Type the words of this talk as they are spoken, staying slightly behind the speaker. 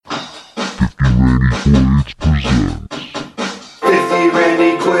Randy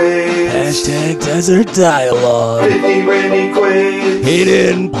Quiz. Hashtag Desert Dialogue. 50 Randy Quiz.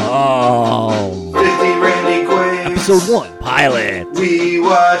 Hidden Palm. 50 Randy Quiz. Episode 1, Pilot. We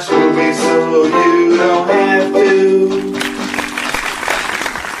watch movies so you don't have to.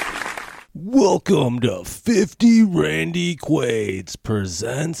 Welcome to 50 Randy Quaid's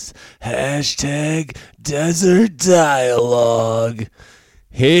presents Hashtag Desert Dialogue.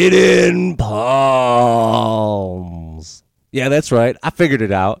 Hidden Palms. Yeah, that's right. I figured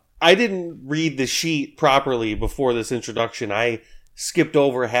it out. I didn't read the sheet properly before this introduction. I skipped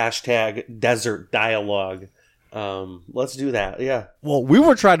over hashtag desert dialogue. Let's do that. Yeah. Well, we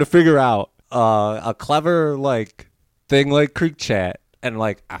were trying to figure out a clever thing like Creek Chat, and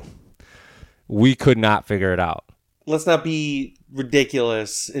we could not figure it out. Let's not be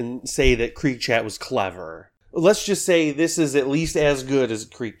ridiculous and say that Creek Chat was clever. Let's just say this is at least as good as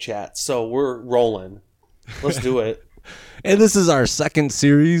Creek Chat. So we're rolling. Let's do it. And this is our second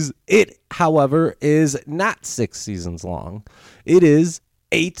series. It, however, is not 6 seasons long. It is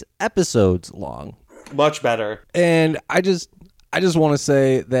 8 episodes long. Much better. And I just want to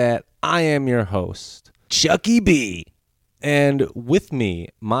say that I am your host, Tzhukie B. And with me,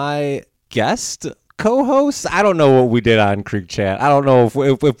 my guest co-host. I don't know what we did on Creek Chat. I don't know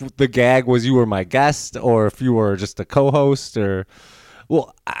if the gag was you were my guest or if you were just a co-host or...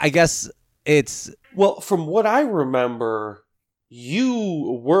 Well, I guess it's... Well, from what I remember,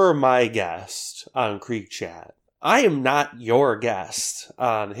 you were my guest on Creek Chat. I am not your guest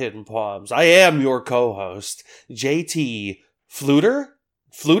on Hidden Palms. I am your co-host, JT Fluter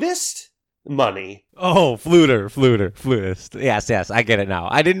Flutist? Money. Oh, Fluter Flutist. Yes, I get it now.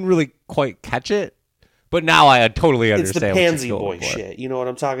 I didn't really quite catch it, but now I totally understand. It's the pansy boy shit. You know what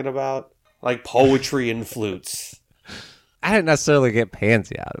I'm talking about? Like poetry and flutes. I didn't necessarily get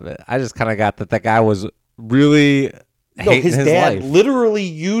pansy out of it. I just kind of got that guy was really hating his dad life. Literally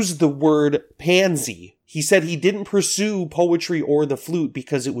used the word pansy. He said he didn't pursue poetry or the flute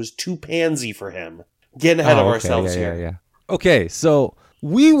because it was too pansy for him. Getting ahead of ourselves here. Yeah. Okay, so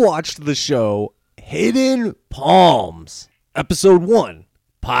we watched the show Hidden Palms, episode 1,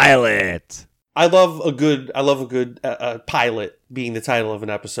 Pilot. I love a good pilot being the title of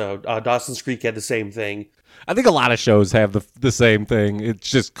an episode. Dawson's Creek had the same thing. I think a lot of shows have the same thing. It's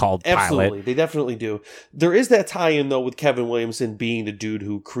just called Absolutely, Pilot. They definitely do. There is that tie-in, though, with Kevin Williamson being the dude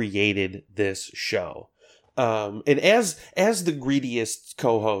who created this show. And as the greediest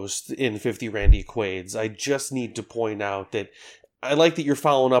co-host in 50 Randy Quaid's, I just need to point out that I like that you're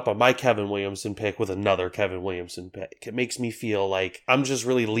following up on my Kevin Williamson pick with another Kevin Williamson pick. It makes me feel like I'm just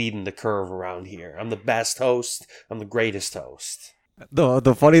really leading the curve around here. I'm the best host. I'm the greatest host.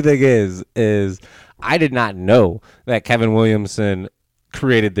 The funny thing is I did not know that Kevin Williamson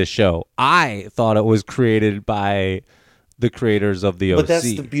created this show. I thought it was created by the creators of the OC. But that's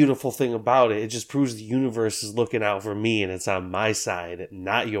the beautiful thing about it. It just proves the universe is looking out for me and it's on my side,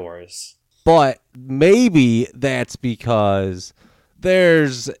 not yours. But maybe that's because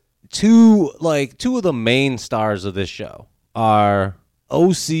there's two of the main stars of this show are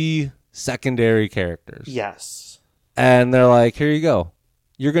OC secondary characters. Yes. And they're like, here you go.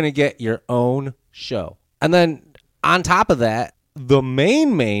 You're going to get your own show. And then on top of that, the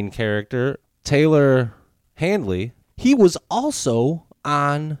main character, Taylor Handley, he was also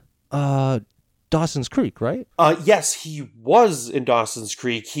on Dawson's Creek, right? Yes, he was in Dawson's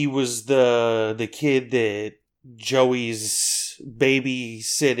Creek. He was the kid that Joey's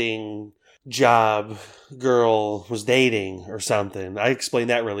babysitting job girl was dating or something. I explained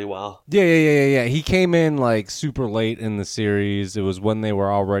that really well. Yeah. He came in super late in the series. It was when they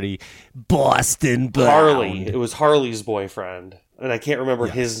were already Boston bound. Harley. It was Harley's boyfriend. And I can't remember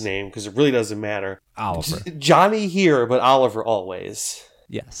his name because it really doesn't matter. Oliver. Johnny here, but Oliver always.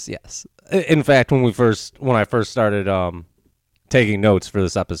 Yes. In fact, when I first started taking notes for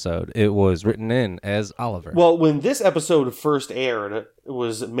this episode, it was written in as Oliver. Well, when this episode first aired, it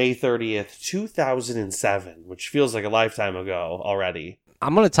was May 30th, 2007, which feels like a lifetime ago already.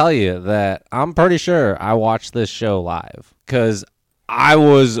 I'm going to tell you that I'm pretty sure I watched this show live because I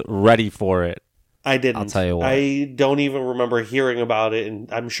was ready for it. I didn't. I'll tell you what. I don't even remember hearing about it,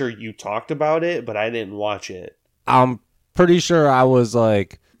 and I'm sure you talked about it, but I didn't watch it. I'm pretty sure I was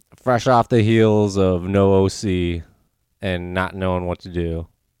fresh off the heels of no OC and not knowing what to do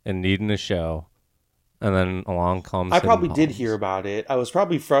and needing a show. And then along comes... I probably did hear about it. I was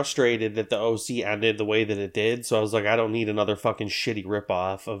probably frustrated that the OC ended the way that it did. So I was like, I don't need another fucking shitty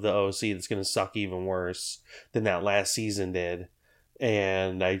ripoff of the OC that's going to suck even worse than that last season did.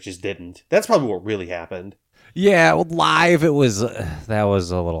 And I just didn't. That's probably what really happened. Yeah, well, live it was that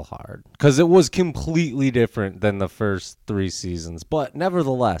was a little hard because it was completely different than the first 3 seasons. But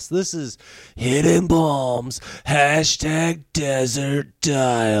nevertheless, this is Hidden Bombs #Desert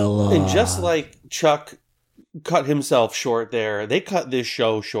Dialogue. And just like Chuck cut himself short there, they cut this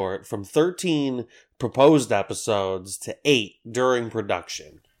show short from 13 proposed episodes to 8 during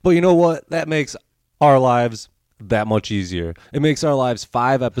production. But you know what? That makes our lives that much easier. It makes our lives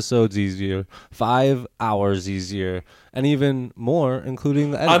 5 episodes easier, 5 hours easier, and even more,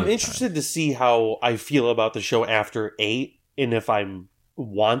 including the editing I'm interested to see how I feel about the show after 8, and if I'm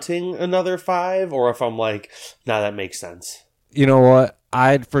wanting another 5, or if I'm like, nah, that makes sense. You know what?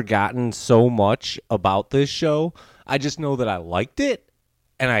 I'd forgotten so much about this show. I just know that I liked it,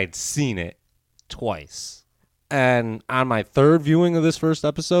 and I'd seen it twice. And on my 3rd viewing of this first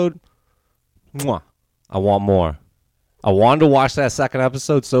episode, mwah, I want more. I wanted to watch that 2nd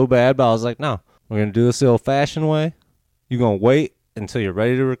episode so bad, but I was like, no, we're going to do this the old-fashioned way. You're going to wait until you're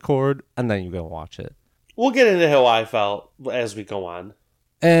ready to record, and then you're going to watch it. We'll get into how I felt as we go on.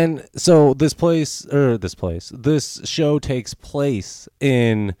 And so this show takes place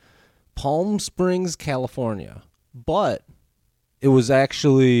in Palm Springs, California, but it was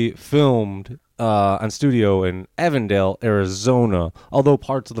actually filmed on studio in Avondale, Arizona, although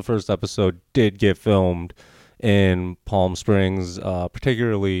parts of the first episode did get filmed in Palm Springs,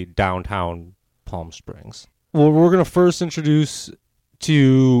 particularly downtown Palm Springs. Well, we're going to first introduce to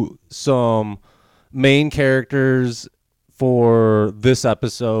you some main characters for this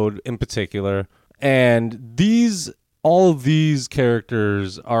episode in particular, and all of these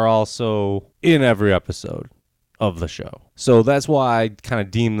characters are also in every episode of the show. So that's why I kind of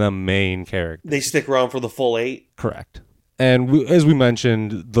deem them main characters. They stick around for the full 8? Correct. And as we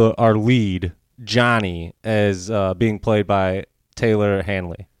mentioned, our lead, Johnny, is being played by Taylor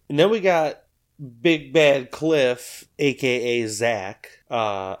Hanley. And then we got Big Bad Cliff, a.k.a. Zach.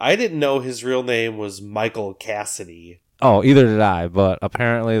 I didn't know his real name was Michael Cassidy. Oh, either did I, but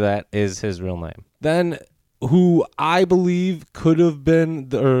apparently that is his real name. Then, who I believe could have been,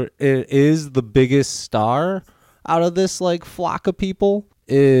 is the biggest star out of this flock of people,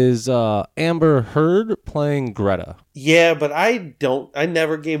 is Amber Heard playing Greta. Yeah, but I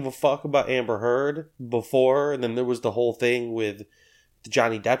never gave a fuck about Amber Heard before, and then there was the whole thing with the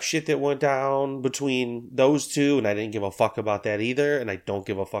Johnny Depp shit that went down between those two, and I didn't give a fuck about that either, and I don't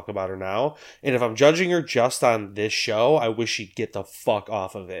give a fuck about her now. And if I'm judging her just on this show, I wish she'd get the fuck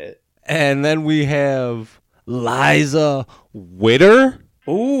off of it. And then we have Liza Witter.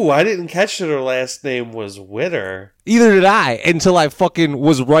 Ooh, I didn't catch that her last name was Witter. Either did I, until I fucking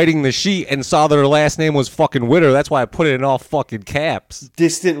was writing the sheet and saw that her last name was fucking Witter. That's why I put it in all fucking caps.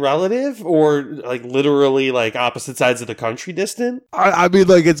 Distant relative? Or, literally, opposite sides of the country distant? I mean,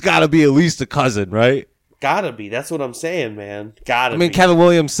 it's gotta be at least a cousin, right? Gotta be. That's what I'm saying, man. Gotta be. Kevin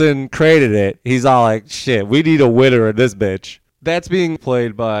Williamson created it. He's all like, shit, we need a Witter in this bitch. That's being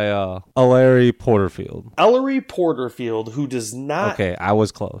played by Ellery Porterfield. Ellery Porterfield, who does not... Okay, I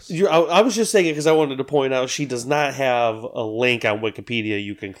was close. I was just saying it because I wanted to point out she does not have a link on Wikipedia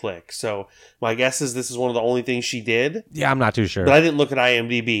you can click. So my guess is this is one of the only things she did. Yeah, I'm not too sure. But I didn't look at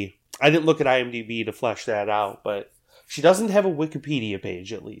IMDb. I didn't look at IMDb to flesh that out, but she doesn't have a Wikipedia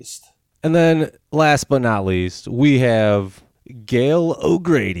page at least. And then, last but not least, we have Gail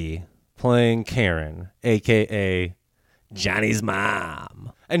O'Grady playing Karen, a.k.a. Johnny's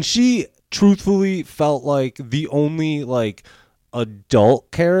mom. And she truthfully felt like the only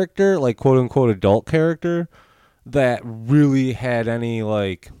adult character, quote unquote adult character, that really had any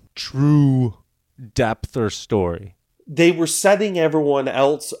true depth or story. They were setting everyone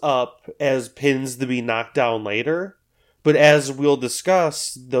else up as pins to be knocked down later, but as we'll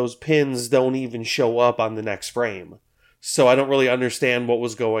discuss, those pins don't even show up on the next frame. So I don't really understand what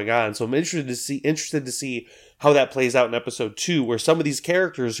was going on. So I'm interested to see how that plays out in episode 2, where some of these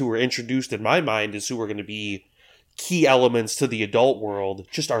characters who were introduced in my mind as who were going to be key elements to the adult world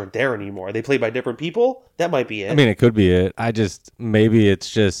just aren't there anymore. Are they played by different people? That might be it. I mean, it could be it. Maybe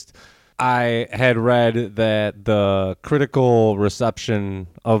it's just, I had read that the critical reception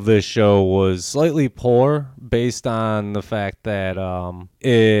of this show was slightly poor based on the fact that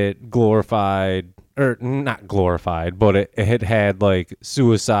it glorified, or not glorified, but it had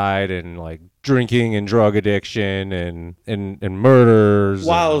suicide and drinking and drug addiction and murders.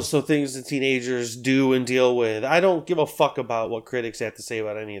 Wow, so things that teenagers do and deal with. I don't give a fuck about what critics have to say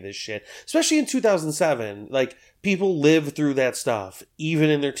about any of this shit. Especially in 2007. People live through that stuff, even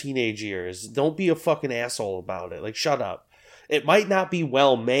in their teenage years. Don't be a fucking asshole about it. Shut up. It might not be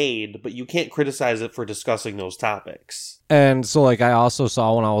well made, but you can't criticize it for discussing those topics. And so, like, I also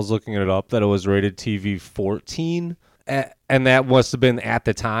saw when I was looking it up that it was rated TV 14. And that must have been at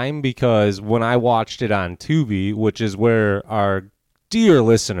the time, because when I watched it on Tubi, which is where our dear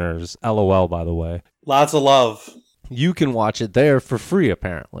listeners, LOL, by the way. Lots of love. You can watch it there for free,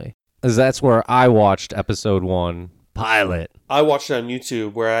 apparently. Because that's where I watched episode 1, pilot. I watched it on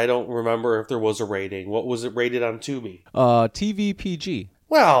YouTube, where I don't remember if there was a rating. What was it rated on Tubi? TV PG.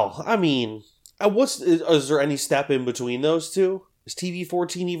 Well, I mean, is there any step in between those two? Is TV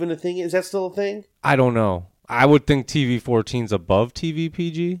 14 even a thing? Is that still a thing? I don't know. I would think TV 14's above TV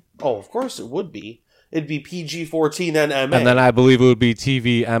PG. Oh, of course it would be. It'd be PG-14 and MA. And then I believe it would be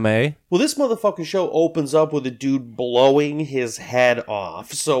TV MA. Well, this motherfucking show opens up with a dude blowing his head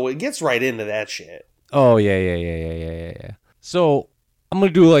off, so it gets right into that shit. Oh, yeah. So, I'm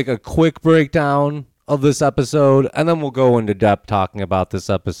going to do like a quick breakdown of this episode, and then we'll go into depth talking about this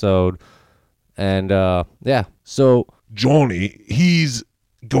episode. And, yeah. So, Johnny, he's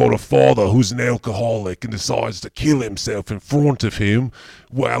got a father who's an alcoholic and decides to kill himself in front of him.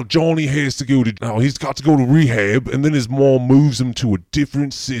 Well, Johnny has to go to... Now, he's got to go to rehab, and then his mom moves him to a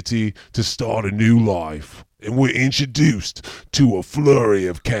different city to start a new life. And we're introduced to a flurry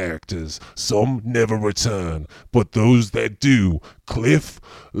of characters. Some never return, but those that do, Cliff,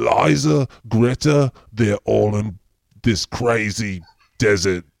 Liza, Greta, they're all in this crazy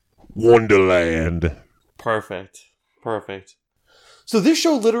desert wonderland. Perfect. So this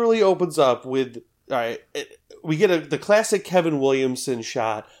show literally opens up with, all right, we get the classic Kevin Williamson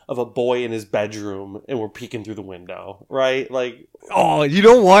shot of a boy in his bedroom, and we're peeking through the window, right? Like, oh, you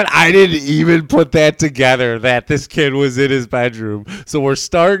know what? I didn't even put that together, that this kid was in his bedroom. So we're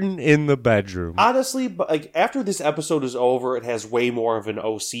starting in the bedroom. Honestly, but like after this episode is over, it has way more of an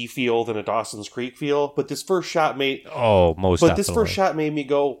OC feel than a Dawson's Creek feel. But this first shot made this first shot made me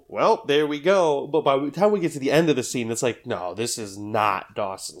go, well, there we go. But by the time we get to the end of the scene, it's like, no, this is not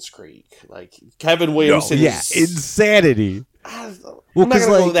Dawson's Creek. Like Kevin Williamson is insanity. I'm not gonna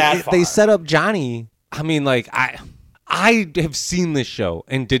go that far. They set up Johnny. I mean, like I have seen this show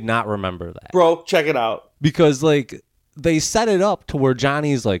and did not remember that. Bro, check it out. Because like they set it up to where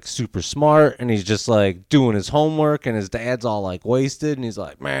Johnny's like super smart and he's just like doing his homework, and his dad's all like wasted, and he's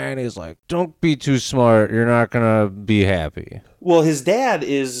like, don't be too smart. You're not gonna be happy. Well, his dad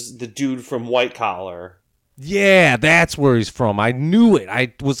is the dude from White Collar. Yeah, that's where he's from. I knew it.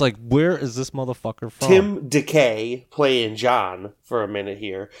 I was like, where is this motherfucker from? Tim DeKay playing John for a minute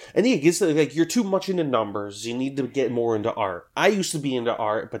here. And he gets like, you're too much into numbers. You need to get more into art. I used to be into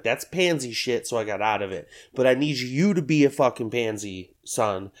art, but that's pansy shit, so I got out of it. But I need you to be a fucking pansy,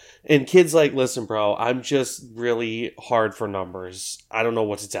 son. And kid's like, listen, bro, I'm just really hard for numbers. I don't know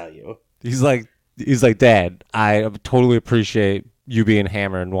what to tell you. He's like, Dad, I totally appreciate you being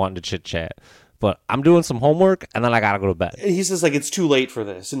hammered and wanting to chit-chat, but I'm doing some homework, and then I gotta go to bed. And he says, like, it's too late for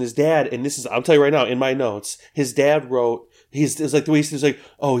this. And his dad, and this is, I'll tell you right now, in my notes, his dad wrote, it's like the way he's like,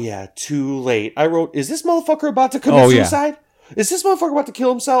 oh yeah, too late. I wrote, is this motherfucker about to commit suicide? Yeah. Is this motherfucker about to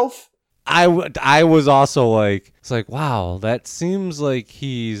kill himself? I was also like, it's like, wow, that seems like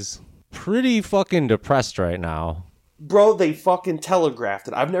he's pretty fucking depressed right now. Bro, they fucking telegraphed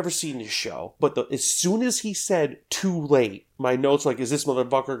it. I've never seen this show. But as soon as he said too late, my notes like, is this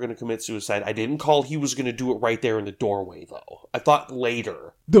motherfucker going to commit suicide? I didn't call he was going to do it right there in the doorway, though. I thought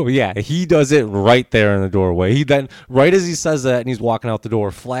later. No, yeah, he does it right there in the doorway. He then, right as he says that and he's walking out the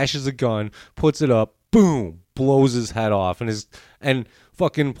door, flashes a gun, puts it up, boom, blows his head off. And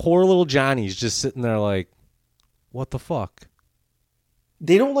fucking poor little Johnny's just sitting there like, what the fuck?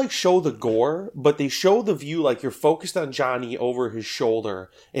 They don't like show the gore, but they show the view like you're focused on Johnny over his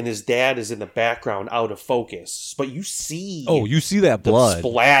shoulder, and his dad is in the background out of focus. But you see, you see that blood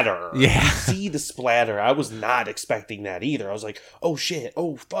splatter. Yeah, you see the splatter. I was not expecting that either. I was like, oh shit,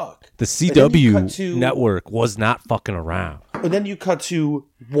 oh fuck. The CW network was not fucking around. And then you cut to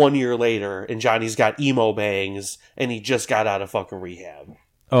 1 year later, and Johnny's got emo bangs, and he just got out of fucking rehab.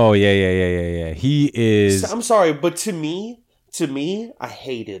 Oh yeah. He is. I'm sorry, but to me, I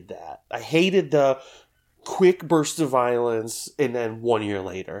hated that. I hated the quick burst of violence and then 1 year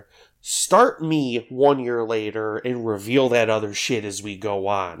later. Start me 1 year later and reveal that other shit as we go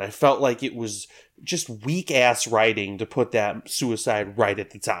on. I felt like it was just weak-ass writing to put that suicide right at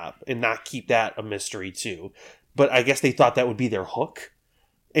the top and not keep that a mystery too. But I guess they thought that would be their hook,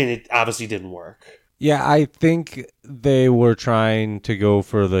 and it obviously didn't work. Yeah, I think they were trying to go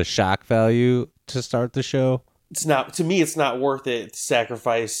for the shock value to start the show. It's not worth it to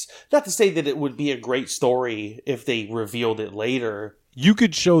sacrifice. Not to say that it would be a great story if they revealed it later. You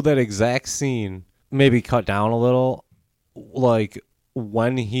could show that exact scene, maybe cut down a little, like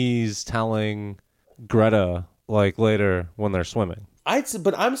when he's telling Greta, like later when they're swimming.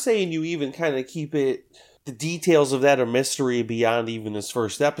 But I'm saying you even kind of keep it, the details of that are mystery beyond even this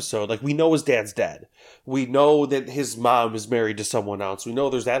first episode. Like, we know his dad's dead. We know that his mom is married to someone else. We know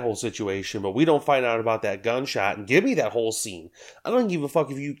there's that whole situation, but we don't find out about that gunshot. And give me that whole scene. I don't give a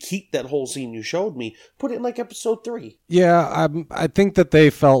fuck if you keep that whole scene you showed me. Put it in like episode 3. Yeah, I think that they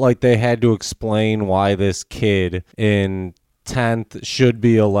felt like they had to explain why this kid in 10th, should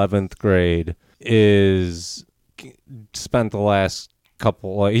be 11th grade, is spent the last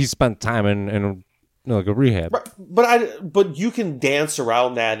couple, like, he spent time in like a rehab. But you can dance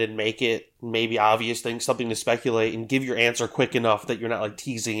around that and make it maybe obvious things, something to speculate, and give your answer quick enough that you're not like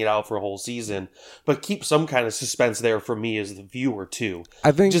teasing it out for a whole season. But keep some kind of suspense there for me as the viewer too.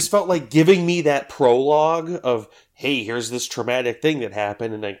 I think just felt like giving me that prologue of, hey, here's this traumatic thing that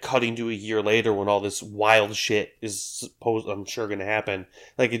happened, and then cutting to a year later when all this wild shit is I'm sure going to happen.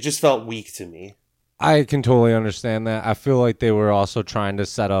 Like, it just felt weak to me. I can totally understand that. I feel like they were also trying to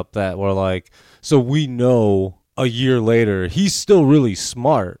set up that we're like, so we know a year later he's still really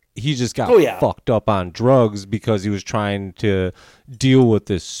smart. He just got fucked up on drugs because he was trying to deal with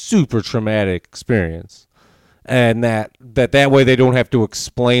this super traumatic experience. And that way they don't have to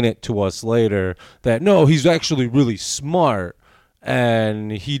explain it to us later that, no, he's actually really smart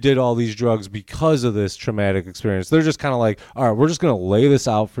and he did all these drugs because of this traumatic experience. They're just kind of like, all right, we're just going to lay this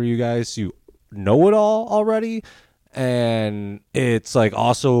out for you guys so you know it all already, and it's like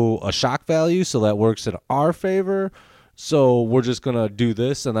also a shock value, so that works in our favor. So we're just gonna do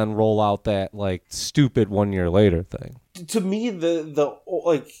this and then roll out that like stupid 1 year later thing. To me,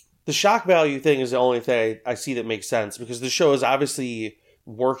 the shock value thing is the only thing I see that makes sense, because the show is obviously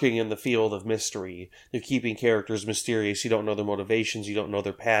working in the field of mystery. They're keeping characters mysterious. You don't know their motivations. You don't know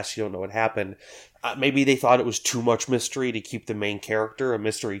their past. You don't know what happened. Maybe they thought it was too much mystery to keep the main character a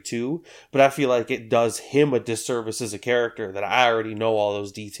mystery too, but I feel like it does him a disservice as a character that I already know all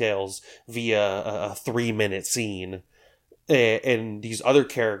those details via a 3-minute scene. And these other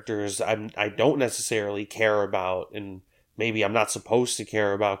characters I don't necessarily care about, and maybe I'm not supposed to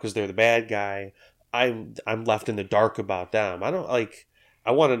care about because they're the bad guy. I'm left in the dark about them. I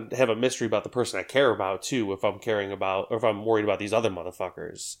want to have a mystery about the person I care about too, if I'm caring about, or if I'm worried about these other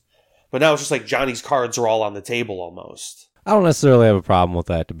motherfuckers. But now it's just like Johnny's cards are all on the table almost. I don't necessarily have a problem with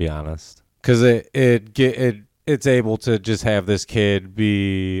that, to be honest, because it's able to just have this kid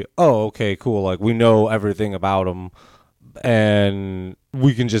be, oh, okay, cool, like we know everything about him, and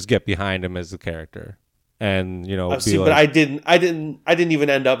we can just get behind him as a character. And, you know, but I didn't even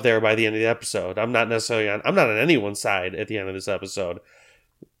end up there by the end of the episode. I'm not on anyone's side at the end of this episode.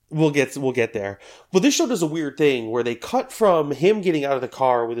 We'll get there. But this show does a weird thing where they cut from him getting out of the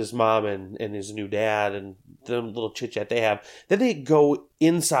car with his mom and his new dad and the little chit chat they have. Then they go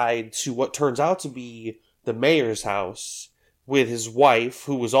inside to what turns out to be the mayor's house with his wife,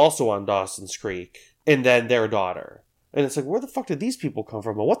 who was also on Dawson's Creek, and then their daughter. And it's like, where the fuck did these people come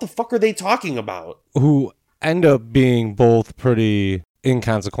from? And what the fuck are they talking about? Who end up being both pretty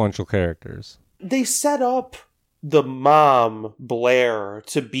inconsequential characters. They set up the mom, Blair,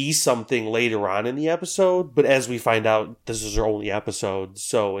 to be something later on in the episode, but as we find out, this is her only episode,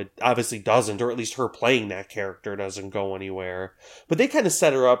 so it obviously doesn't, or at least her playing that character doesn't go anywhere. But they kind of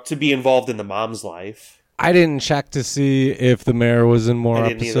set her up to be involved in the mom's life. I didn't check to see if the mayor was in more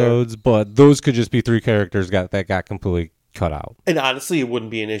episodes, but those could just be 3 characters that got completely cut out. And honestly, it wouldn't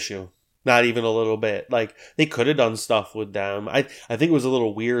be an issue. Not even a little bit. Like, they could have done stuff with them. I think it was a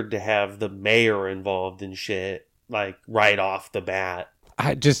little weird to have the mayor involved in shit, like, right off the bat.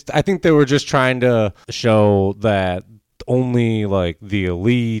 I think they were just trying to show that only, like, the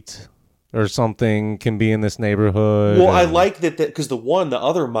elite or something can be in this neighborhood. Well, I like that because the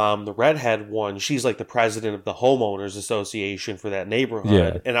other mom, the redhead one, she's like the president of the homeowners association for that neighborhood.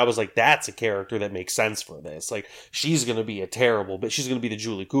 Yeah. And I was like, that's a character that makes sense for this. Like, she's going to be she's going to be the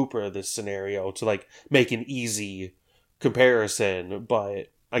Julie Cooper of this scenario to like make an easy comparison.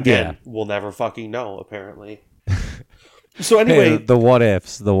 But again, we'll never fucking know, apparently. So anyway, hey, the what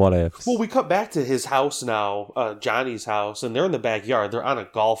ifs. Well, we cut back to his house now, Johnny's house, and they're in the backyard. They're on a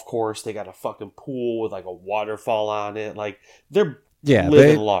golf course. They got a fucking pool with like a waterfall on it. Like, they're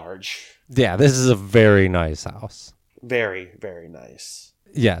living large. Yeah, this is a very nice house. Very, very nice.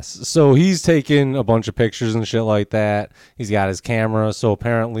 Yes. So he's taking a bunch of pictures and shit like that. He's got his camera. So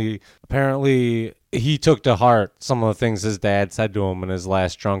apparently he took to heart some of the things his dad said to him in his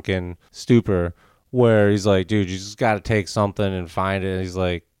last drunken stupor, where he's like, dude, you just got to take something and find it. And he's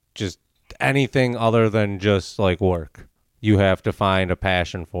like, just anything other than just like work. you have to find a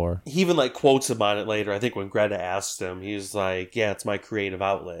passion for. He even like quotes him on it later. I think when Greta asked him, he's like, yeah, it's my creative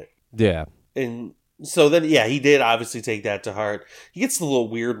outlet. Yeah. And so then, yeah, he did obviously take that to heart. He gets a little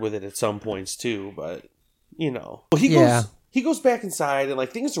weird with it at some points too, but you know. Well, he goes back inside and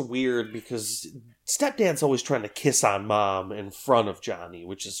like things are weird because stepdad's always trying to kiss on mom in front of Johnny,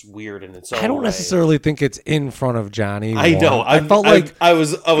 which is weird in its own way. I don't necessarily think it's in front of Johnny. I know. I felt like I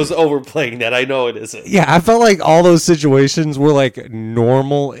was overplaying that. I know it isn't. Yeah, I felt like all those situations were like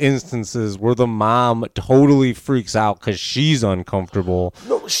normal instances where the mom totally freaks out because she's uncomfortable.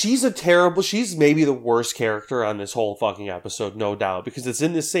 No, she's maybe the worst character on this whole fucking episode, no doubt, because it's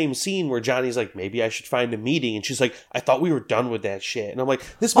in this same scene where Johnny's like, maybe I should find a meeting, and she's like, I thought we were done with that shit. And I'm like,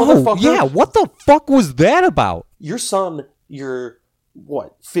 this motherfucker. Yeah, what the fuck was that about? Your son, your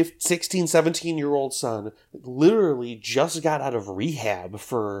 16, 17-year-old son, literally just got out of rehab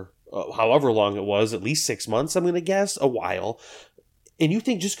for however long it was, at least 6 months, I'm going to guess, a while. And you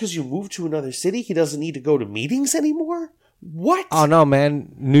think just because you moved to another city, he doesn't need to go to meetings anymore? What? Oh, no,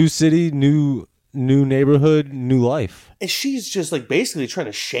 man. New city, new neighborhood, new life. And she's just like basically trying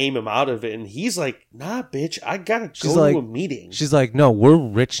to shame him out of it. And he's like, nah, bitch, I gotta go to a meeting. She's like, no, we're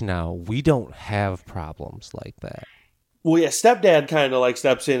rich now. We don't have problems like that. Well, yeah, stepdad kind of like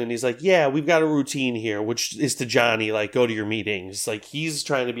steps in and he's like, yeah, we've got a routine here, which is to Johnny, like, go to your meetings. Like, he's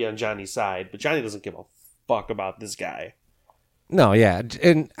trying to be on Johnny's side, but Johnny doesn't give a fuck about this guy. No, yeah.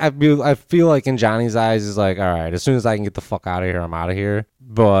 And I feel like in Johnny's eyes is like, all right, as soon as I can get the fuck out of here, I'm out of here.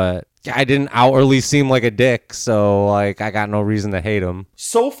 But I didn't outwardly seem like a dick, so like I got no reason to hate him.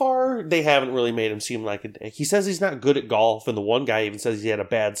 So far, they haven't really made him seem like a dick. He says he's not good at golf, and the one guy even says he had a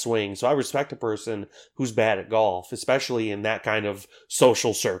bad swing. So I respect a person who's bad at golf, especially in that kind of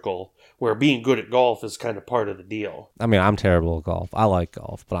social circle where being good at golf is kind of part of the deal. I mean, I'm terrible at golf. I like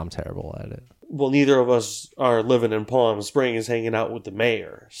golf, but I'm terrible at it. Well, neither of us are living in Palm Springs hanging out with the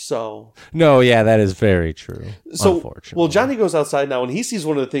mayor, so... No, yeah, that is very true, unfortunately. Well, Johnny goes outside now, and he sees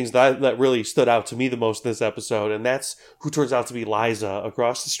one of the things that really stood out to me the most in this episode, and that's who turns out to be Liza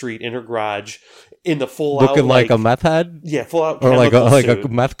across the street in her garage in the full-out... Looking like a meth head? Yeah, full-out or chemical like suit. a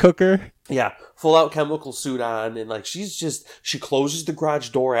meth cooker? Yeah, full-out chemical suit on, and like she closes the garage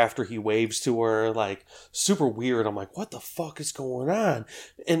door after he waves to her, like super weird. I'm like, what the fuck is going on?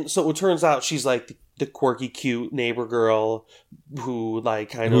 And so it turns out she's like the quirky, cute neighbor girl who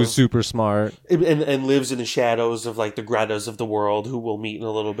like who's super smart and lives in the shadows of like the Gretas of the world, who we'll meet in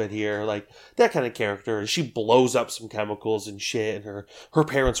a little bit here, like that kind of character. And she blows up some chemicals and shit, and her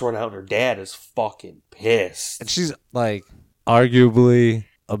parents run out, and her dad is fucking pissed. And she's like arguably,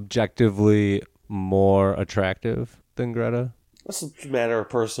 objectively more attractive than Greta. That's a matter of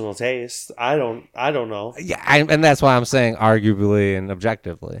personal taste. I don't know. Yeah, and that's why I'm saying arguably and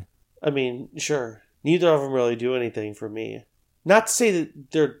objectively. I mean, sure. Neither of them really do anything for me. Not to say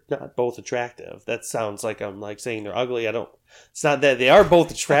that they're not both attractive. That sounds like I'm like saying they're ugly. It's not that. They are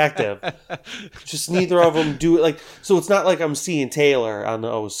both attractive. Just neither of them do it. Like, so it's not like I'm seeing Taylor on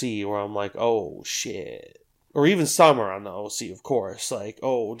the OC where I'm like, oh shit. Or even Summer on the OC, of course. Like,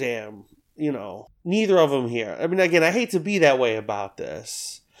 oh damn. You know, neither of them here. I mean, again, I hate to be that way about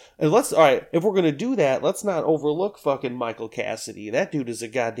this. And all right, if we're going to do that, let's not overlook fucking Michael Cassidy. That dude is a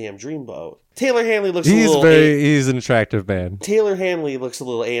goddamn dreamboat. Taylor Hanley looks he's an attractive man. Taylor Hanley looks a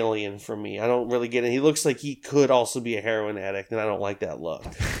little alien for me. I don't really get it. He looks like he could also be a heroin addict, and I don't like that look.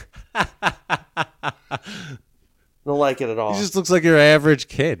 Don't like it at all. He just looks like your average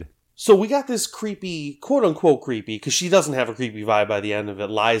kid. So we got this creepy, quote-unquote creepy, because she doesn't have a creepy vibe by the end of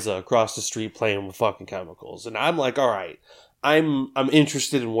it, Liza across the street playing with fucking chemicals. And I'm like, all right, I'm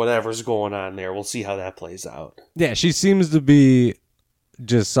interested in whatever's going on there. We'll see how that plays out. Yeah, she seems to be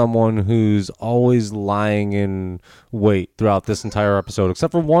just someone who's always lying in wait throughout this entire episode,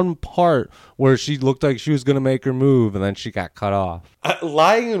 except for one part where she looked like she was going to make her move and then she got cut off.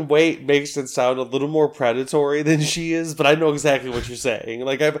 Lying in wait makes it sound a little more predatory than she is, but I know exactly what you're saying.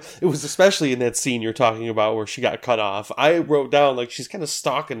 Like, it was especially in that scene you're talking about where she got cut off. I wrote down like she's kind of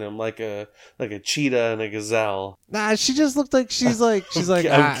stalking him like a cheetah and a gazelle. Nah, she just looked like she's like this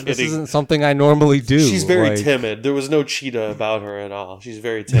kidding. isn't something I normally do. She's very timid. There was no cheetah about her at all. She's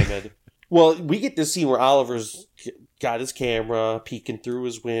very timid. Well, we get this scene where Oliver's got his camera peeking through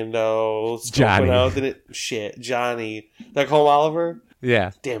his window, scoping out. Johnny. Did I call him Oliver?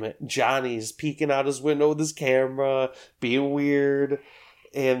 Yeah. Damn it. Johnny's peeking out his window with his camera, being weird,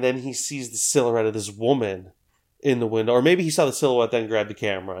 and then he sees the silhouette of this woman in the window. Or maybe he saw the silhouette, then grabbed the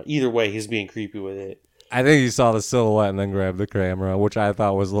camera. Either way, he's being creepy with it. I think he saw the silhouette and then grabbed the camera, which I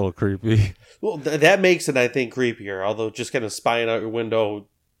thought was a little creepy. Well, that makes it, I think, creepier. Although just kind of spying out your window,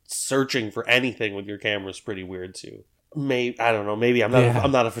 searching for anything with your camera is pretty weird, too. Maybe I don't know. Maybe I'm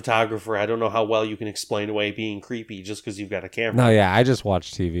not a photographer. I don't know how well you can explain away being creepy just because you've got a camera. No, yeah, I just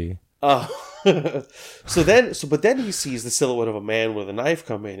watch TV. But then he sees the silhouette of a man with a knife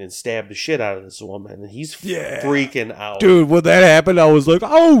come in and stab the shit out of this woman, and he's freaking out. Dude, when that happened, I was like,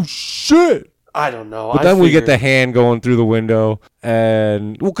 oh shit. I don't know. But then we get the hand going through the window,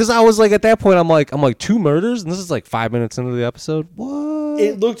 and because I was like, at that point, I'm like 2 murders, and this is like 5 minutes into the episode. What?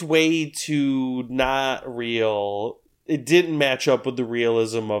 It looked way too not real. It didn't match up with the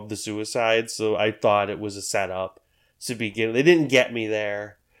realism of the suicide, so I thought it was a setup to begin. They didn't get me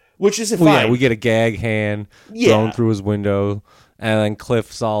there, which is fine. Yeah, we get a gag hand thrown through his window, and then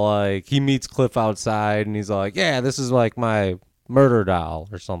Cliff's all like, he meets Cliff outside, and he's like, yeah, this is like my murder doll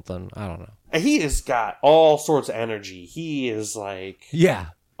or something. I don't know. And he has got all sorts of energy. He is like... Yeah.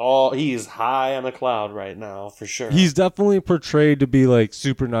 He is high on a cloud right now, for sure. He's definitely portrayed to be like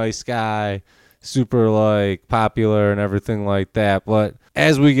super nice guy, super like popular and everything like that. But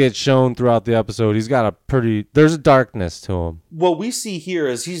as we get shown throughout the episode, he's got there's a darkness to him. What we see here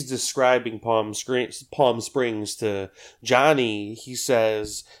is he's describing Palm Springs to Johnny. He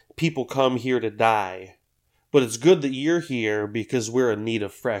says, people come here to die, but it's good that you're here because we're in need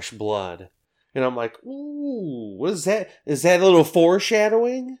of fresh blood. And I'm like, ooh, what is that? Is that a little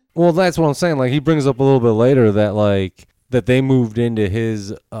foreshadowing? Well, that's what I'm saying. Like, he brings up a little bit later that they moved into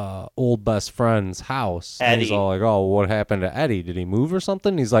his old best friend's house. Eddie. And he's all like, oh, what happened to Eddie? Did he move or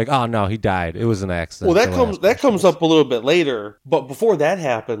something? He's like, oh, no, he died. It was an accident. Well, that comes up a little bit later. But before that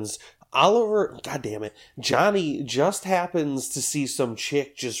happens, Johnny just happens to see some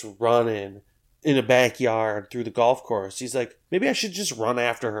chick just running in a backyard through the golf course. He's like, maybe I should just run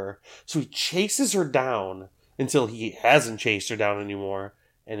after her. So he chases her down until he hasn't chased her down anymore.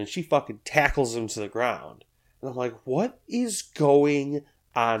 And then she fucking tackles him to the ground. And I'm like, what is going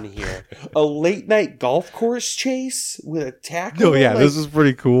on here? A late night golf course chase with a tackle? Oh, yeah, this is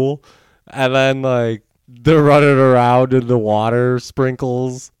pretty cool. And then, like, they're running around in the water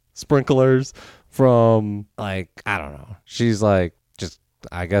sprinklers from, like, I don't know. She's like,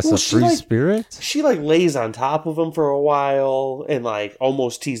 I guess a free spirit? She like lays on top of him for a while and like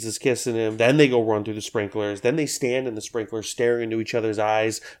almost teases kissing him. Then they go run through the sprinklers. Then they stand in the sprinklers staring into each other's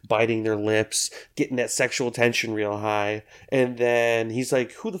eyes, biting their lips, getting that sexual tension real high. And then he's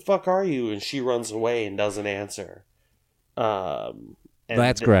like, who the fuck are you? And she runs away and doesn't answer.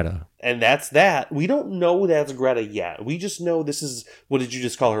 That's Greta. And that's that. We don't know that's Greta yet. We just know this is, what did you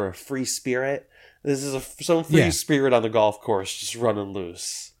just call her, a free spirit? This is some free spirit on the golf course just running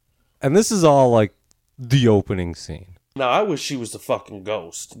loose. And this is all like the opening scene. Now, I wish she was the fucking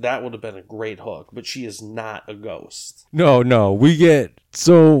ghost. That would have been a great hook, but she is not a ghost. No.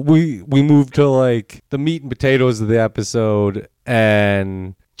 We move to like the meat and potatoes of the episode,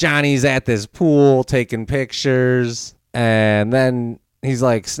 and Johnny's at this pool taking pictures, and then he's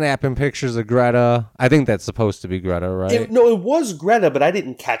like snapping pictures of Greta. I think that's supposed to be Greta, right? It was Greta, but I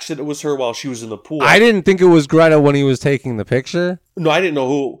didn't catch that it was her while she was in the pool. I didn't think it was Greta when he was taking the picture. No, I didn't know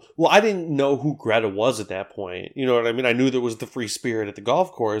who. Well, I didn't know who Greta was at that point. You know what I mean? I knew there was the free spirit at the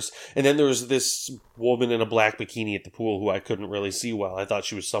golf course, and then there was this woman in a black bikini at the pool who I couldn't really see well. I thought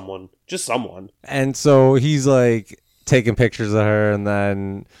she was just someone. And so he's like taking pictures of her, and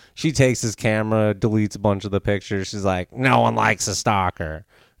then she takes his camera, deletes a bunch of the pictures. She's like, no one likes a stalker.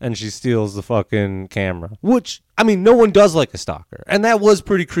 And she steals the fucking camera. Which, I mean, no one does like a stalker. And that was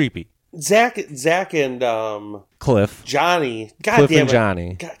pretty creepy. Zach and Cliff. Johnny. God Cliff damn it. and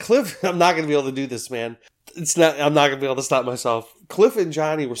Johnny. God, Cliff, I'm not going to be able to do this, man. I'm not going to be able to stop myself. Cliff and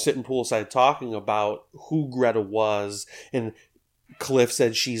Johnny were sitting poolside talking about who Greta was, and Cliff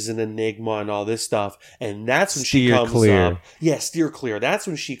said she's an enigma and all this stuff, and that's when she comes up. Yeah, steer clear. That's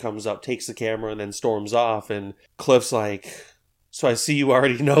when she comes up, takes the camera, and then storms off, and Cliff's like, so I see you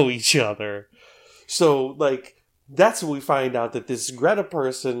already know each other. So, like, that's when we find out that this Greta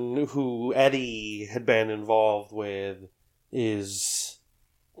person who Eddie had been involved with is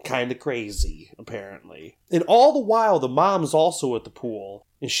kind of crazy, apparently. And all the while, the mom's also at the pool,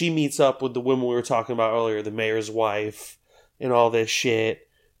 and she meets up with the woman we were talking about earlier, the mayor's wife, and all this shit,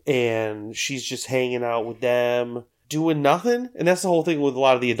 and she's just hanging out with them, doing nothing. And that's the whole thing with a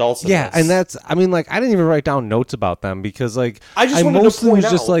lot of the adults in this. And that's, I mean, like, I didn't even write down notes about them because, like, I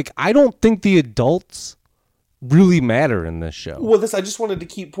just like, I don't think the adults really matter in this show. Well, I just wanted to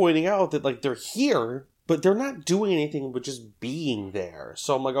keep pointing out that, like, they're here, but they're not doing anything but just being there.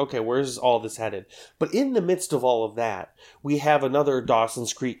 So I'm like, okay, where's all this headed? But in the midst of all of that, we have another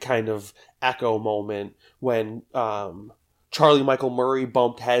Dawson's Creek kind of echo moment when Charlie Michael Murray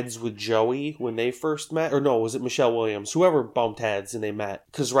bumped heads with Joey when they first met. Or no, was it Michelle Williams? Whoever bumped heads and they met.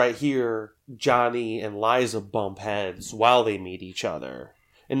 Because right here, Johnny and Liza bump heads while they meet each other.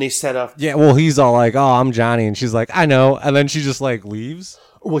 And they set up... Yeah, well, he's all like, oh, I'm Johnny. And she's like, I know. And then she just, like, leaves.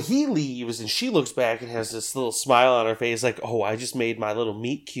 Well, he leaves, and she looks back and has this little smile on her face, like, oh, I just made my little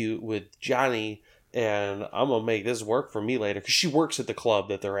meet cute with Johnny, and I'm going to make this work for me later. Because she works at the club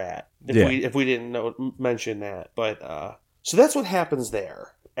that they're at, if we didn't mention that. But, so that's what happens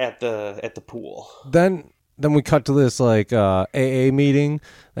there at the pool. Then we cut to this, like, AA meeting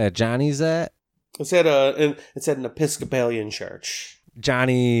that Johnny's at. It's at an Episcopalian church.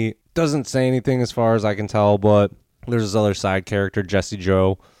 Johnny doesn't say anything as far as I can tell, but there's this other side character, Jesse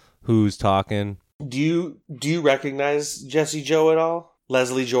Joe, who's talking. Do you recognize Jesse Joe at all?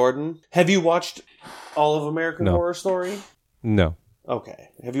 Leslie Jordan? Have you watched all of American Horror Story? No. Okay.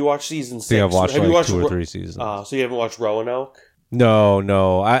 Have you watched season 6? I think I've watched like 2 or 3 seasons. So you haven't watched Roanoke?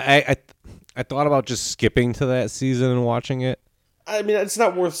 No. I thought about just skipping to that season and watching it. I mean, it's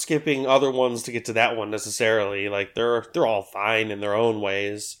not worth skipping other ones to get to that one necessarily. Like they're all fine in their own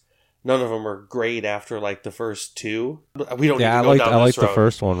ways. None of them are great after like the first 2. We don't. Yeah, need to go down I like this road. the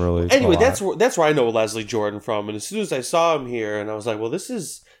first one really. Anyway, that's where I know Leslie Jordan from. And as soon as I saw him here, and I was like, well, this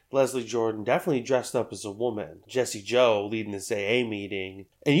is Leslie Jordan, definitely dressed up as a woman. Jesse Joe leading this AA meeting,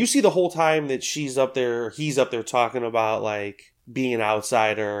 and you see the whole time that he's up there talking about like being an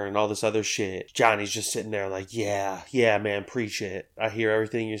outsider and all this other shit. Johnny's just sitting there like, yeah, man, preach it. I hear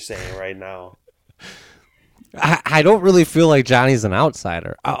everything you're saying right now. I don't really feel like Johnny's an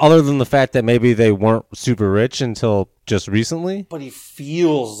outsider, other than the fact that maybe they weren't super rich until just recently. But he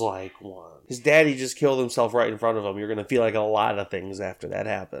feels like one. His daddy just killed himself right in front of him. You're going to feel like a lot of things after that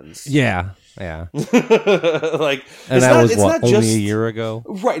happens. Yeah. Like, and that was only a year ago?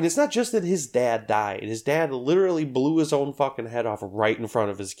 Right, and it's not just that his dad died. His dad literally blew his own fucking head off right in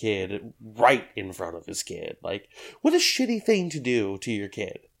front of his kid. Right in front of his kid. Like, what a shitty thing to do to your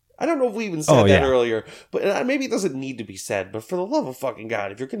kid. I don't know if we even said that earlier, but maybe it doesn't need to be said, but for the love of fucking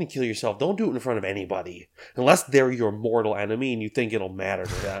God, if you're going to kill yourself, don't do it in front of anybody. Unless they're your mortal enemy and you think it'll matter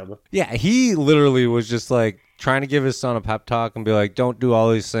to them. Yeah, he literally was just like trying to give his son a pep talk and be like, don't do all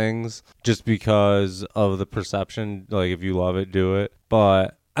these things just because of the perception. Like, if you love it, do it.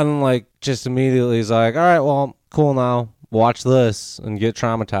 But, and then like, just immediately he's like, all right, well, cool now. Watch this and get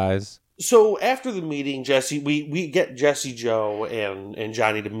traumatized. So after the meeting, we get Jesse Joe and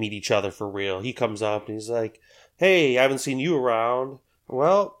Johnny to meet each other for real. He comes up and he's like, hey, I haven't seen you around.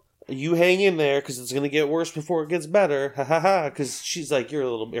 Well, you hang in there because it's going to get worse before it gets better. Ha ha ha. Because he's like, you're a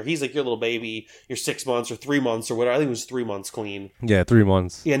little baby. You're 6 months or 3 months or whatever. I think it was 3 months clean. Yeah, 3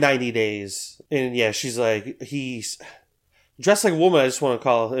 months. Yeah, 90 days. And yeah, she's like, he's dressed like a woman. I just want to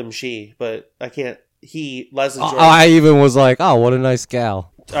call him she, but I can't. Leslie Jordan. I even was like, oh, what a nice gal.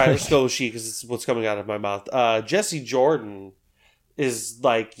 All right, let's go she because it's what's coming out of my mouth. Jesse Jordan is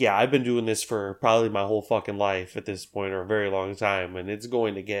like, yeah, I've been doing this for probably my whole fucking life at this point, or a very long time, and it's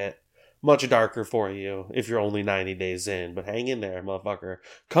going to get much darker for you if you're only 90 days in. But hang in there, motherfucker.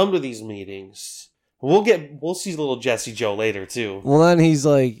 Come to these meetings. We'll see little Jesse Joe later too. Well, then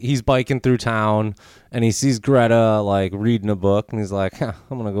he's biking through town and he sees Greta like reading a book and he's like, I'm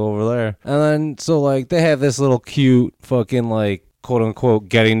gonna go over there. And then so like they have this little cute fucking like quote unquote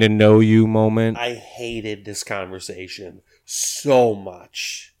getting to know you moment. I hated this conversation so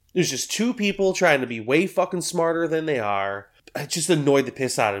much. There's just 2 people trying to be way fucking smarter than they are. It just annoyed the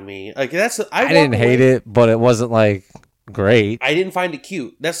piss out of me. Like I didn't hate it, but it wasn't like great. I didn't find it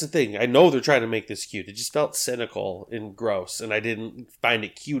cute. That's the thing. I know they're trying to make this cute. It just felt cynical and gross, and I didn't find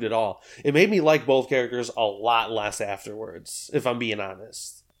it cute at all. It made me like both characters a lot less afterwards, if I'm being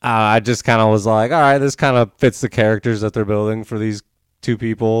honest. I just kind of was like, all right, this kind of fits the characters that they're building for these 2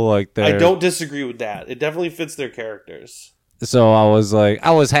 people. Like, I don't disagree with that. It definitely fits their characters. So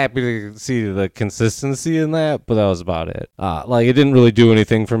I was happy to see the consistency in that, but that was about it. Like, it didn't really do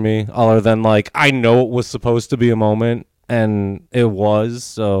anything for me other than like, I know it was supposed to be a moment. And it was,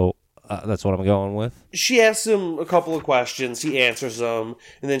 so that's what I'm going with. She asks him a couple of questions. He answers them.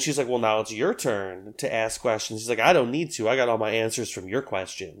 And then she's like, well, now it's your turn to ask questions. He's like, I don't need to. I got all my answers from your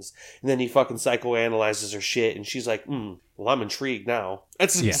questions. And then he fucking psychoanalyzes her shit. And she's like, well, I'm intrigued now.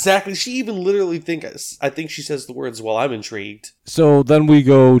 That's exactly, she even literally I think she says the words, well, I'm intrigued. So then we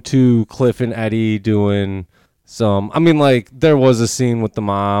go to Cliff and Eddie doing some, I mean, like, there was a scene with the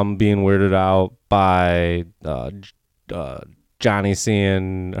mom being weirded out by Johnny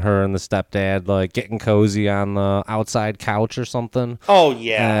seeing her and the stepdad like getting cozy on the outside couch or something. Oh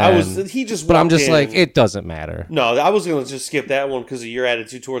yeah, But I'm just like, it doesn't matter. No, I was gonna just skip that one because of your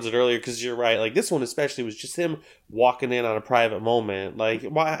attitude towards it earlier. Because you're right, like this one especially was just him walking in on a private moment. Like,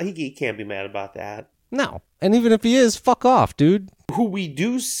 why he can't be mad about that. No, and even if he is, fuck off, dude. Who we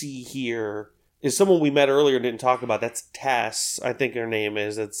do see here is someone we met earlier and didn't talk about. That's Tess, I think her name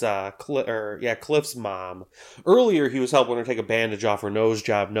is. It's Cliff's mom. Earlier, he was helping her take a bandage off her nose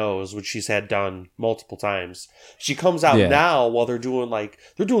job nose, which she's had done multiple times. She comes out now while they're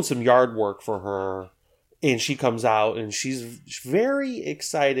doing some yard work for her, and she comes out and she's very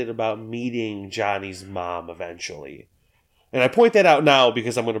excited about meeting Johnny's mom eventually. And I point that out now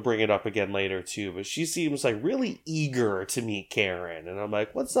because I'm going to bring it up again later too. But she seems like really eager to meet Karen. And I'm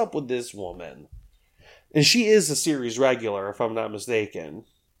like, what's up with this woman? And she is a series regular, if I'm not mistaken.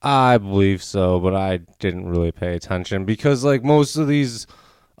 I believe so, but I didn't really pay attention because like most of these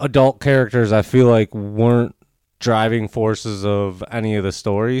adult characters I feel like weren't driving forces of any of the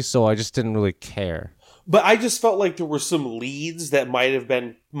stories. So I just didn't really care. But I just felt like there were some leads that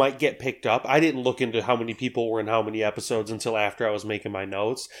might get picked up. I didn't look into how many people were in how many episodes until after I was making my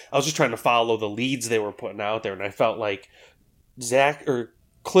notes. I was just trying to follow the leads they were putting out there, and I felt like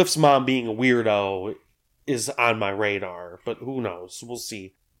Cliff's mom being a weirdo is on my radar. But who knows? We'll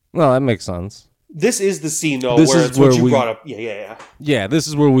see. Well, that makes sense. This is the scene though where it's what you brought up. Yeah. Yeah, this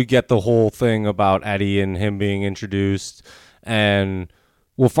is where we get the whole thing about Eddie and him being introduced, and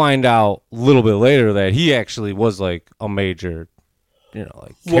we'll find out a little bit later that he actually was like a major,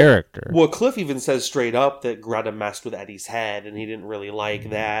 character. Well, Cliff even says straight up that Greta messed with Eddie's head and he didn't really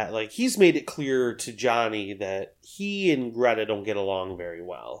like that. Like, he's made it clear to Johnny that he and Greta don't get along very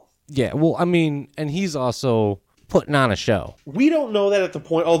well. Yeah, well, I mean, and he's also putting on a show. We don't know that at the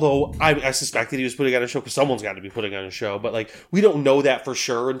point, although I suspected he was putting on a show because someone's got to be putting on a show, but like, we don't know that for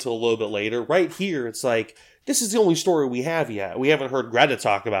sure until a little bit later. Right here, it's like, this is the only story we have yet. We haven't heard Greta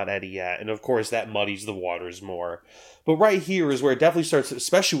talk about Eddie yet, and of course that muddies the waters more. But right here is where it definitely starts,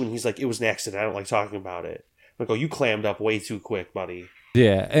 especially when he's like, it was an accident, I don't like talking about it. I'm like, oh, you clammed up way too quick, buddy.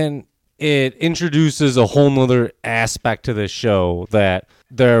 Yeah, and it introduces a whole nother aspect to this show that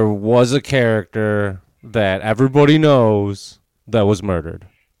there was a character that everybody knows that was murdered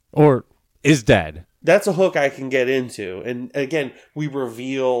or is dead. That's a hook I can get into. And again, we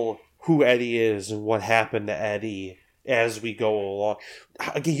reveal who Eddie is and what happened to Eddie as we go along.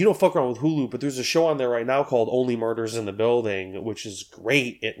 Again, you don't fuck around with Hulu, but there's a show on there right now called Only Murders in the Building, which is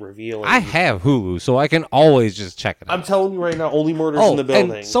great at revealing. I have Hulu, so I can always just check it out. I'm telling you right now, Only Murders in the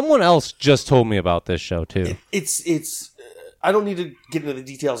Building. And someone else just told me about this show, too. It's I don't need to get into the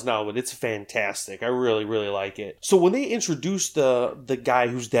details now, but it's fantastic. I really, really like it. So when they introduced the guy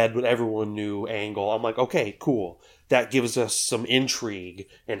who's dead but everyone knew angle, I'm like, okay, cool. That gives us some intrigue.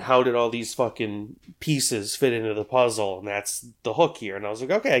 And how did all these fucking pieces fit into the puzzle? And that's the hook here. And I was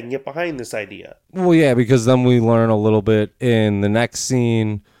like, okay, I can get behind this idea. Well, yeah, because then we learn a little bit in the next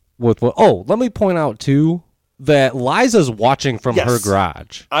scene with what... Oh, let me point out, too, that Liza's watching from her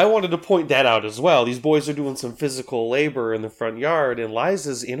garage. I wanted to point that out as well. These boys are doing some physical labor in the front yard, and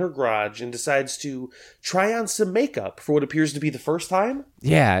Liza's in her garage and decides to try on some makeup for what appears to be the first time.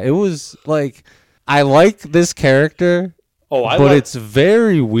 Yeah, it was like... I like this character, but it's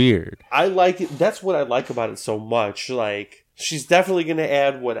very weird. I like it. That's what I like about it so much. Like, she's definitely going to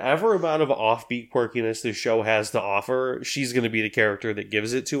add whatever amount of offbeat quirkiness this show has to offer. She's going to be the character that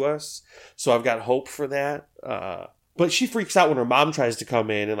gives it to us. So I've got hope for that. But she freaks out when her mom tries to come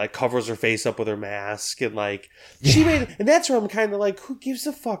in and like covers her face up with her mask and like and that's where I'm kind of like, who gives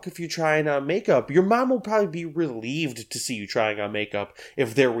a fuck if you're trying on makeup? Your mom will probably be relieved to see you trying on makeup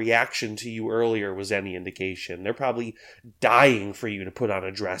if their reaction to you earlier was any indication. They're probably dying for you to put on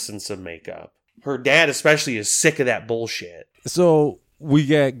a dress and some makeup. Her dad especially is sick of that bullshit. So we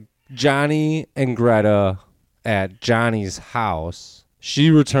get Johnny and Greta at Johnny's house.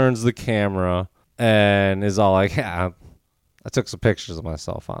 She returns the camera and is all like, yeah, I took some pictures of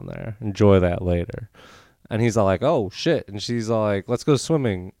myself on there. Enjoy that later. And he's all like, oh, shit. And she's all like, let's go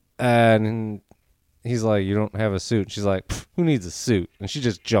swimming. And he's like, you don't have a suit. She's like, who needs a suit? And she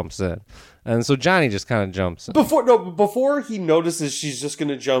just jumps in. And so Johnny just kind of jumps in. Before he notices she's just going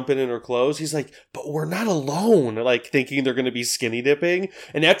to jump in her clothes, he's like, but we're not alone. Like, thinking they're going to be skinny dipping.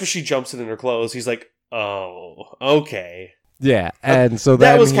 And after she jumps in her clothes, he's like, oh, okay. Yeah, and so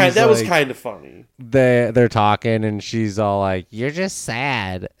that was kind of funny. They're talking, and she's all like, "You're just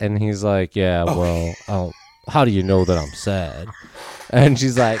sad," and he's like, "Yeah, well, how do you know that I'm sad?" And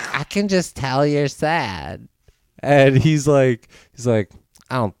she's like, "I can just tell you're sad." And he's like,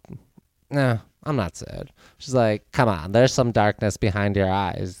 "I'm not sad." She's like, "Come on, there's some darkness behind your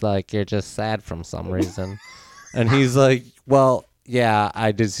eyes, like you're just sad from some reason." And he's like, "Well, yeah,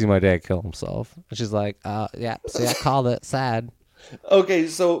 I did see my dad kill himself." And she's like, yeah, see, I called it sad. Okay,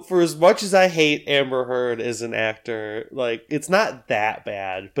 so for as much as I hate Amber Heard as an actor, like, it's not that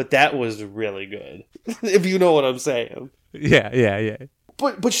bad, but that was really good. If you know what I'm saying. Yeah.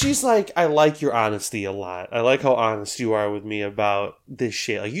 But she's like, I like your honesty a lot. I like how honest you are with me about this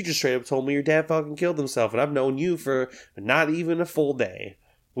shit. Like, you just straight up told me your dad fucking killed himself, and I've known you for not even a full day.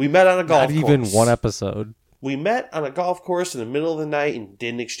 We met on a golf course. Not even one episode. We met on a golf course in the middle of the night and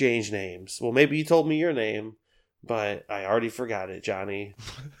didn't exchange names. Well, maybe you told me your name, but I already forgot it, Johnny.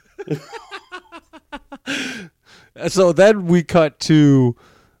 So then we cut to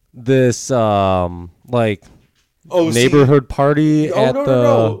this, neighborhood party at the...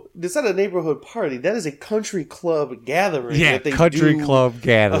 No. It's not a neighborhood party. That is a country club gathering. Yeah, club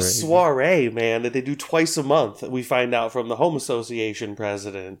gathering. A soiree, man, that they do twice a month. We find out from the Home Association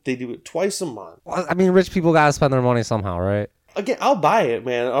president. They do it twice a month. Well, I mean, rich people gotta spend their money somehow, right? Again, I'll buy it,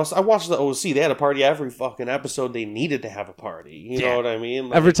 man. I watched the OC. They had a party every fucking episode. They needed to have a party. You know what I mean?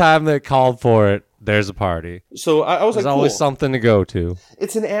 Like, every time they called for it, there's a party. So I was There's like, always cool. something to go to.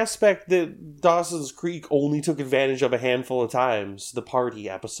 It's an aspect that Dawson's Creek only took advantage of a handful of times. The party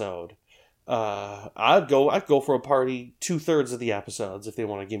episode. I'd go for a party 2/3 of the episodes if they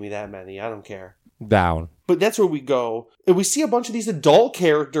want to give me that many. I don't care. Down. But that's where we go. And we see a bunch of these adult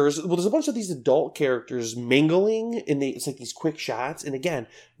characters. Well, there's a bunch of these adult characters mingling, and it's like these quick shots. And again,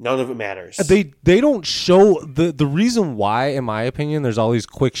 none of it matters. They don't show the reason why, in my opinion, there's all these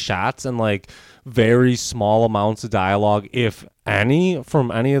quick shots and like very small amounts of dialogue, if any,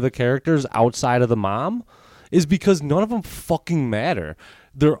 from any of the characters outside of the mom, is because none of them fucking matter.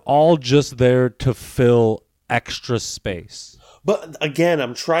 They're all just there to fill extra space. But again,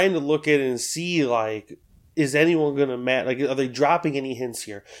 I'm trying to look at it and see, like, is anyone going to matter? Like, are they dropping any hints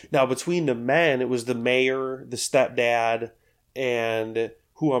here? Now, between the men, it was the mayor, the stepdad, and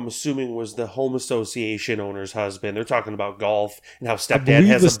who I'm assuming was the Home Association owner's husband. They're talking about golf and how stepdad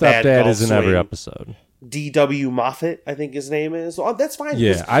has a bad golf is in swing. every episode. D.W. Moffat, I think his name is. Well, that's fine.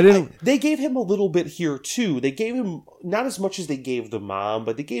 Yeah, They gave him a little bit here, too. They gave him, not as much as they gave the mom,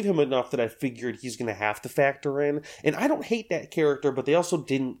 but they gave him enough that I figured he's going to have to factor in. And I don't hate that character, but they also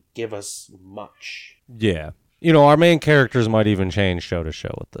didn't give us much. Yeah. You know, our main characters might even change show to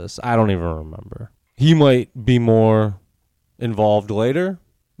show with this. I don't even remember. He might be more involved later,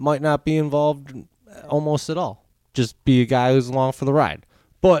 might not be involved almost at all. Just be a guy who's along for the ride.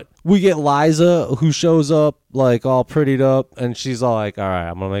 But we get Liza, who shows up, like, all prettied up, and she's all like, all right,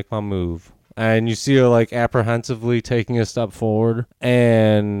 I'm going to make my move. And you see her, like, apprehensively taking a step forward.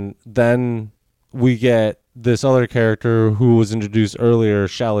 And then we get this other character who was introduced earlier,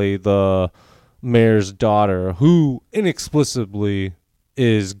 Shelley, the mayor's daughter, who inexplicably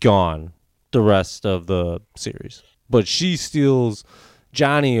is gone the rest of the series. But she steals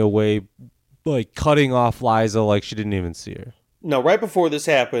Johnny away, like, cutting off Liza like she didn't even see her. Now, right before this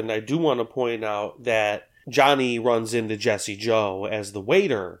happened, I do want to point out that Johnny runs into Jesse Joe as the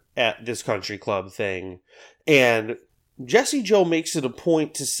waiter at this country club thing. And Jesse Joe makes it a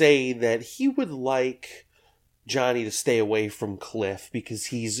point to say that he would like Johnny to stay away from Cliff because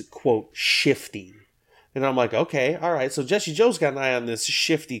he's, quote, shifty. And I'm like, okay, all right. So Jesse Joe's got an eye on this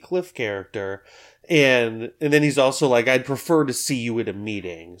shifty Cliff character. And then he's also like, I'd prefer to see you at a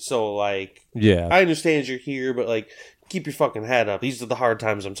meeting. So, like, yeah, I understand you're here, but, like, keep your fucking head up. These are the hard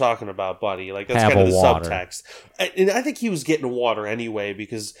times I'm talking about, buddy. Like, that's Have kind of a the water. subtext. And I think he was getting water anyway,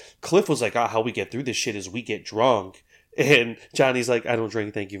 because Cliff was like, how we get through this shit is we get drunk. And Johnny's like, I don't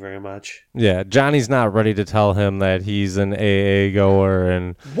drink, thank you very much. Yeah, Johnny's not ready to tell him that he's an AA goer.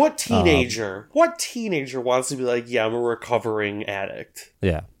 And What teenager wants to be like, yeah, I'm a recovering addict?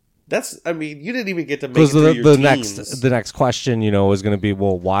 Yeah. I mean, you didn't even get to make it through your teens. The next question, you know, is going to be,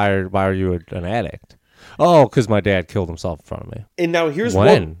 well, why are you an addict? Oh, because my dad killed himself in front of me. And now here's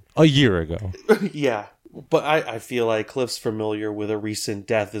when? A year ago. Yeah. But I feel like Cliff's familiar with a recent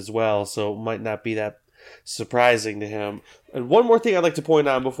death as well, so it might not be that surprising to him. And one more thing I'd like to point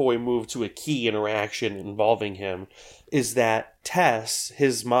out before we move to a key interaction involving him is that Tess,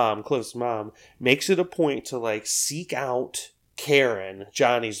 his mom, Cliff's mom, makes it a point to, like, seek out Karen,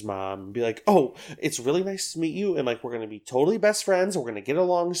 Johnny's mom, and be like, oh, it's really nice to meet you, and, like, we're going to be totally best friends, and we're going to get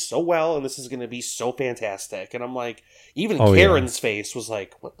along so well, and this is going to be so fantastic. And I'm like, even Karen's face was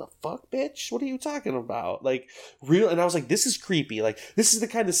like, what the fuck, bitch? What are you talking about? Like, real. And I was like, this is creepy. Like, this is the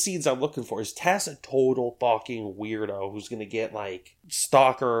kind of scenes I'm looking for. Is Tess a total fucking weirdo who's going to get, like,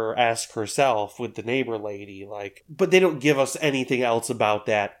 stalker-esque herself with the neighbor lady? Like, but they don't give us anything else about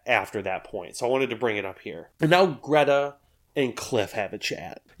that after that point. So I wanted to bring it up here. And now Greta and Cliff have a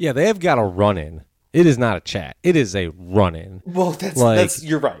chat. Yeah, they have got a run-in. It is not a chat. It is a run-in. Well, that's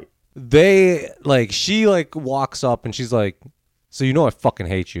you're right. They, like, she, like, walks up and she's like, so you know I fucking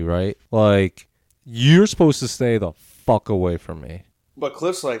hate you, right? Like, you're supposed to stay the fuck away from me. But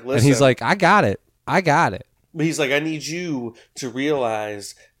Cliff's like, listen. And he's like, I got it. But he's like, I need you to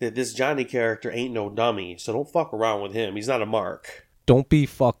realize that this Johnny character ain't no dummy, so don't fuck around with him. He's not a mark. Don't be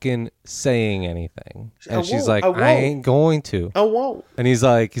fucking saying anything. And she's won't. like, I ain't going to. I won't. And he's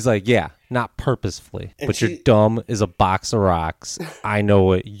like, yeah, not purposefully. And but you're dumb as a box of rocks. I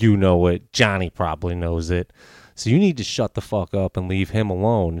know it. You know it. Johnny probably knows it. So you need to shut the fuck up and leave him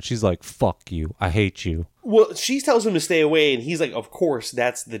alone. And she's like, fuck you. I hate you. Well, she tells him to stay away, and he's like, of course,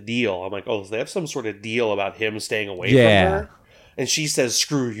 that's the deal. I'm like, oh, so they have some sort of deal about him staying away from her? And she says,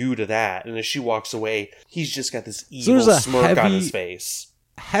 screw you to that. And as she walks away, he's just got this evil smirk on his face.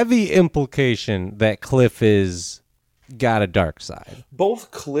 Heavy implication that Cliff is got a dark side.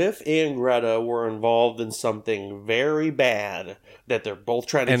 Both Cliff and Greta were involved in something very bad that they're both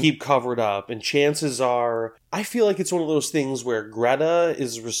trying to keep covered up. And chances are, I feel like it's one of those things where Greta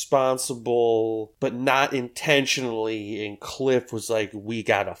is responsible, but not intentionally. And Cliff was like, we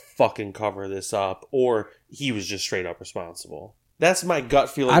gotta fucking cover this up. Or he was just straight up responsible. That's my gut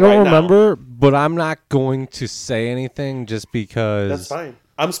feeling. I don't remember, but I'm not going to say anything just because. That's fine.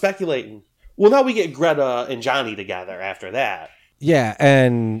 I'm speculating. Well, now we get Greta and Johnny together after that. Yeah,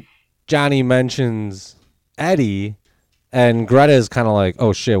 and Johnny mentions Eddie, and Greta is kind of like,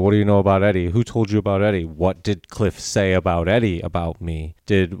 oh shit, what do you know about Eddie? Who told you about Eddie? What did Cliff say about Eddie about me?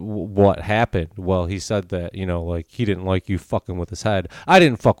 What happened? Well, he said that, like, he didn't like you fucking with his head. I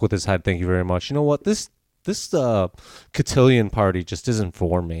didn't fuck with his head, thank you very much. You know what? This cotillion party just isn't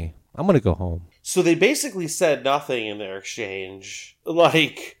for me. I'm going to go home. So they basically said nothing in their exchange.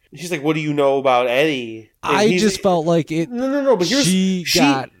 Like, she's like, what do you know about Eddie? And I just felt like it. No, but here's...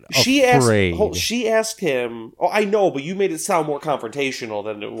 She afraid. She asked him, oh, I know, but you made it sound more confrontational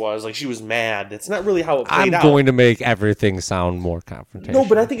than it was. Like, she was mad. That's not really how it played out. I'm going to make everything sound more confrontational. No,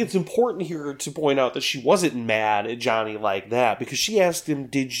 but I think it's important here to point out that she wasn't mad at Johnny like that, because she asked him,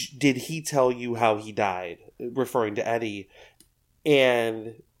 did he tell you how he died? Referring to Eddie.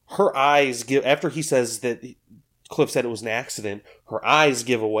 And her eyes give, after he says that Cliff said it was an accident, her eyes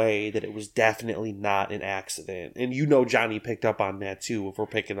give away that it was definitely not an accident. And Johnny picked up on that too, if we're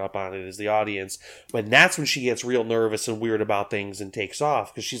picking up on it as the audience. But that's when she gets real nervous and weird about things and takes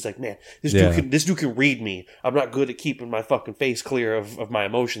off, because she's like, man, this dude can read me. I'm not good at keeping my fucking face clear of my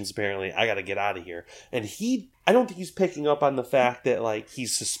emotions, apparently. I gotta get out of here. And I don't think he's picking up on the fact that, like,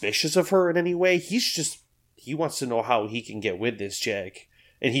 he's suspicious of her in any way. He wants to know how he can get with this chick.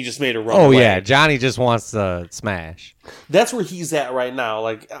 And he just made her run away. Oh, yeah. Johnny just wants to smash. That's where he's at right now.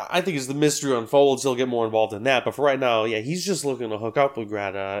 Like, I think as the mystery unfolds, he'll get more involved in that. But for right now, yeah, he's just looking to hook up with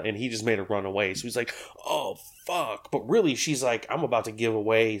Greta, and he just made her run away. So he's like, oh, fuck. But really, she's like, I'm about to give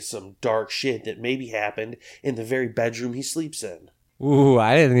away some dark shit that maybe happened in the very bedroom he sleeps in. Ooh,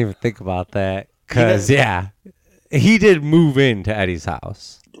 I didn't even think about that. Because, he did move into Eddie's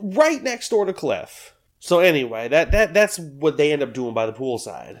house. Right next door to Cliff. So anyway, that's what they end up doing by the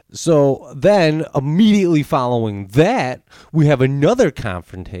poolside. So then, immediately following that, we have another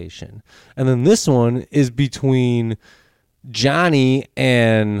confrontation. And then this one is between Johnny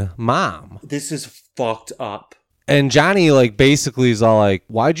and Mom. This is fucked up. And Johnny, like, basically is all like,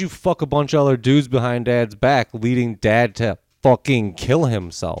 why'd you fuck a bunch of other dudes behind Dad's back, leading Dad to fucking kill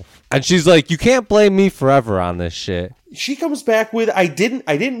himself? And she's like, you can't blame me forever on this shit. She comes back with, I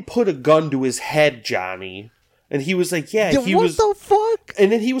didn't put a gun to his head, Johnny. And he was like, what the fuck? And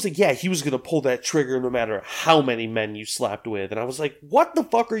then he was like, yeah, he was going to pull that trigger no matter how many men you slept with. And I was like, what the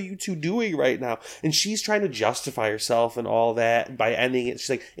fuck are you two doing right now? And she's trying to justify herself and all that by ending it.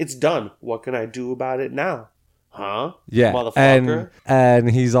 She's like, it's done. What can I do about it now? Huh? Yeah. Motherfucker.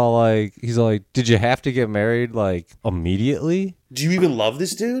 And he's all like, did you have to get married, like, immediately? Do you even love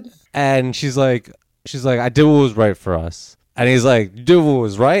this dude? And she's like, I did what was right for us. And he's like, you did what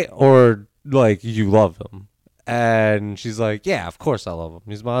was right, or, like, you love him? And she's like, yeah, of course I love him.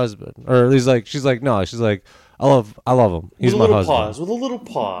 He's my husband. Or she's like, no. She's like, I love him. He's my husband. With a little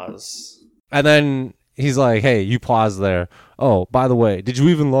pause. And then he's like, hey, you pause there. Oh, by the way, did you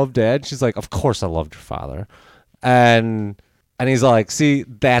even love Dad? She's like, of course I loved your father. And he's like, see,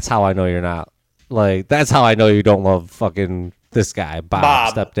 that's how I know you're not. Like, that's how I know you don't love fucking this guy,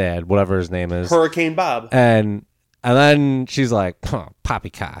 Bob. Stepdad, whatever his name is. Hurricane Bob. And then she's like,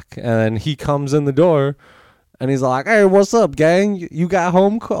 poppycock. And then he comes in the door, and he's like, hey, what's up, gang? You got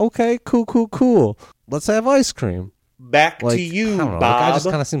home? Okay, cool. Let's have ice cream. Back to you, Bob. The guy just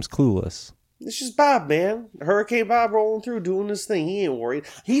kind of seems clueless. It's just Bob, man. Hurricane Bob rolling through, doing this thing. He ain't worried.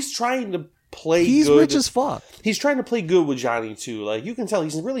 He's trying to play He's good. rich as fuck. He's trying to play good with Johnny, too. Like, you can tell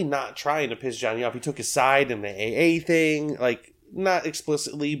he's really not trying to piss Johnny off. He took his side in the AA thing. Like, not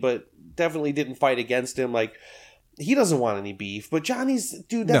explicitly, but definitely didn't fight against him. Like, he doesn't want any beef. But Johnny's,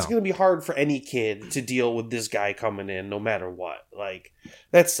 dude, that's No. going to be hard for any kid to deal with this guy coming in no matter what. Like,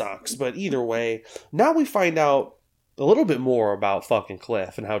 that sucks. But either way, now we find out a little bit more about fucking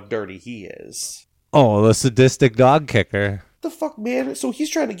Cliff and how dirty he is. Oh, the sadistic dog kicker. The fuck, man? So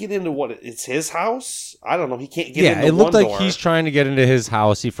he's trying to get into what? It's his house? I don't know. He can't get Yeah, into it looked one like door. he's trying to get into his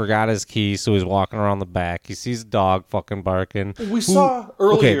house. He forgot his key, so he's walking around the back. He sees a dog fucking barking. We saw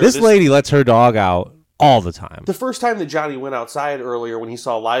earlier. Okay, this lady lets her dog out all the time. The first time that Johnny went outside earlier, when he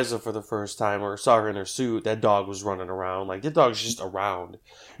saw Liza for the first time, or saw her in her suit, that dog was running around. Like, that dog's just around.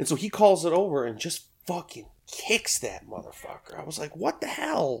 And so he calls it over and just fucking kicks that motherfucker. I was like, what the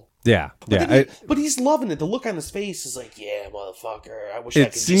hell? Yeah, But he's loving it. The look on his face is like, yeah, motherfucker. I wish I could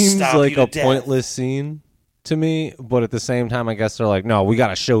It just seems stop like you to a death. pointless scene to me, but at the same time, I guess they're like, no, we got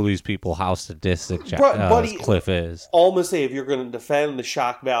to show these people how sadistic Buddy, Cliff is. All I'm going to say, if you're going to defend the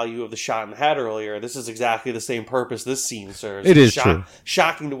shock value of the shot in the head earlier, this is exactly the same purpose this scene serves. It is true.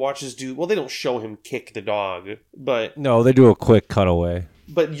 Shocking to watch this dude. Well, they don't show him kick the dog, but No, they do a quick cutaway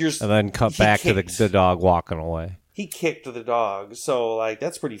you're and then cut he back to kicked. the dog walking away. He kicked the dog, so like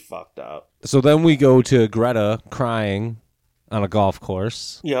that's pretty fucked up. So then we go to Greta crying on a golf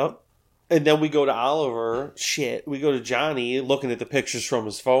course. Yep. And then we go to Oliver. We go to Johnny looking at the pictures from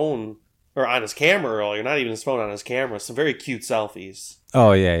his phone or on his camera earlier. Not even his phone, on his camera. Some very cute selfies.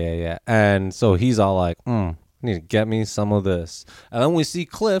 Oh, yeah. And so he's all like, I need to get me some of this. And then we see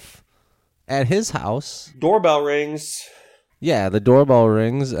Cliff at his house. Doorbell rings. Yeah, the doorbell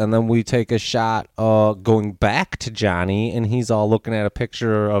rings, and then we take a shot going back to Johnny, and he's all looking at a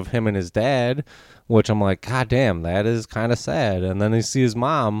picture of him and his dad, which I'm like, God damn, that is kind of sad. And then you see his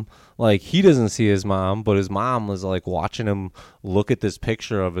mom, like, he doesn't see his mom, but his mom is, like, watching him look at this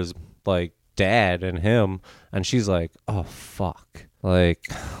picture of his, like, dad and him, and she's like, oh, fuck.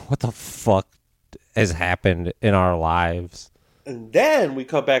 Like, what the fuck has happened in our lives? And then we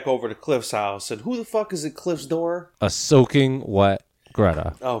come back over to Cliff's house, and who the fuck is at Cliff's door? A soaking wet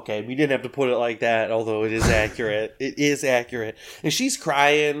Greta. Okay, we didn't have to put it like that, although it is accurate. It is accurate. And she's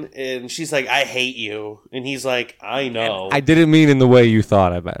crying, and she's like, I hate you. And he's like, I know. I didn't mean in the way you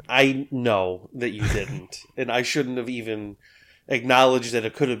thought I meant. I know that you didn't. And I shouldn't have even acknowledged that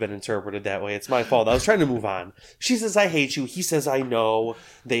it could have been interpreted that way. It's my fault. I was trying to move on. She says, I hate you. He says, I know.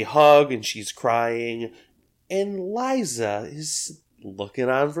 They hug, and she's crying. And Liza is looking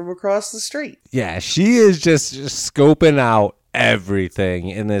on from across the street. Yeah, she is just scoping out everything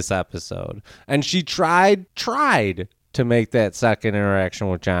in this episode. And she tried to make that second interaction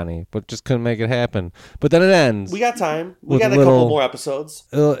with Johnny, but just couldn't make it happen. But then it ends. We got time. We With got a little- couple more episodes.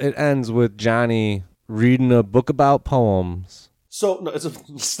 It ends with Johnny reading a book about poems So, no,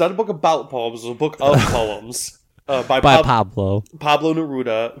 it's not a book about poems. It's a book of poems. By Pablo. Pablo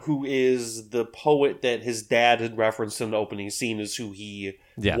Neruda, who is the poet that his dad had referenced in the opening scene as who he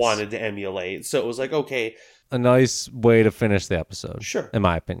Yes. wanted to emulate. So it was like, okay, A nice way to finish the episode. Sure. In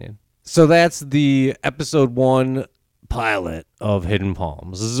my opinion. So that's the episode 1 pilot of Hidden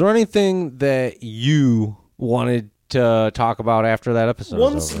Palms. Is there anything that you wanted to talk about after that episode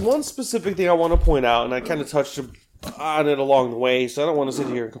was over? one specific thing I want to point out, and I kind of touched on it along the way, so I don't want to sit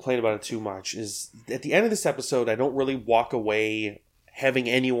here and complain about it too much, is at the end of this episode, I don't really walk away having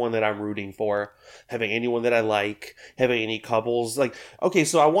anyone that I'm rooting for, having anyone that I like, having any couples. Like, okay,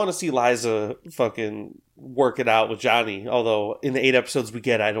 so I want to see Liza fucking work it out with Johnny, although in the 8 episodes we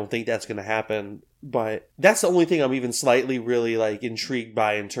get, I don't think that's going to happen. But that's the only thing I'm even slightly really like intrigued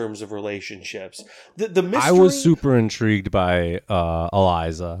by in terms of relationships. The mystery, I was super intrigued by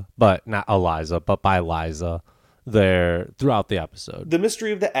Eliza, but not Eliza, but by Liza there throughout the episode. the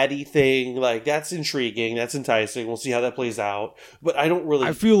mystery of the Eddie thing, like that's intriguing, that's enticing. We'll see how that plays out. But I don't really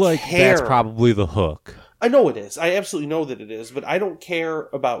I feel like care. that's probably the hook. I know it is. I absolutely know that it is, but I don't care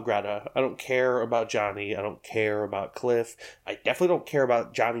about Greta. I don't care about Johnny. I don't care about Cliff. I definitely don't care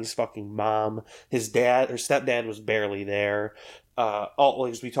about Johnny's fucking mom. His dad or stepdad was barely there. All,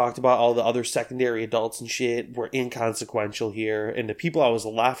 like we talked about, all the other secondary adults and shit were inconsequential here. And the people I was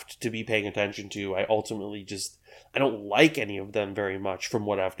left to be paying attention to, I ultimately just, I don't like any of them very much from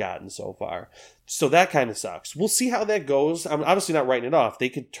what I've gotten so far. So that kind of sucks. We'll see how that goes. I'm obviously not writing it off. They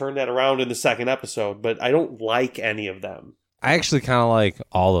could turn that around in the second episode, but I don't like any of them. I actually kind of like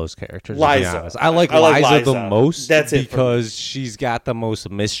all those characters, Liza. to be honest. I like like Liza the Liza. most That's it for because she's got the most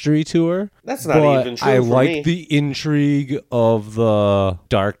mystery to her. That's not But even true I for like me. the intrigue of the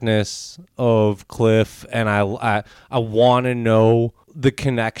darkness of Cliff, and I want to know the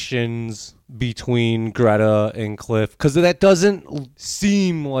connections between Greta and Cliff, because that doesn't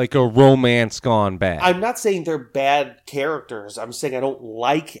seem like a romance gone bad. I'm not saying they're bad characters. I'm saying I don't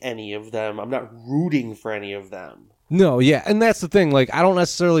like any of them. I'm not rooting for any of them. No, yeah, and that's the thing. Like, I don't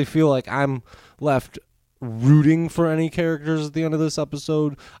necessarily feel like I'm left rooting for any characters at the end of this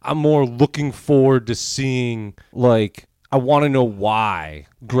episode. I'm more looking forward to seeing, like, I want to know why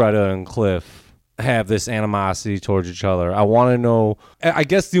Greta and Cliff have this animosity towards each other. I want to know. I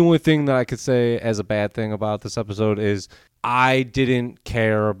guess the only thing that I could say as a bad thing about this episode is I didn't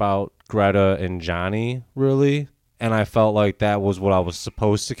care about Greta and Johnny, really. And I felt like that was what I was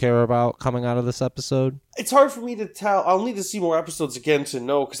supposed to care about coming out of this episode. It's hard for me to tell. I'll need to see more episodes again to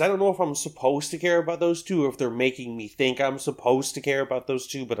know, because I don't know if I'm supposed to care about those two, or if they're making me think I'm supposed to care about those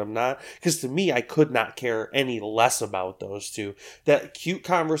two, but I'm not. Because to me, I could not care any less about those two. That cute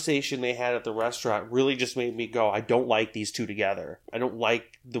conversation they had at the restaurant really just made me go, I don't like these two together. I don't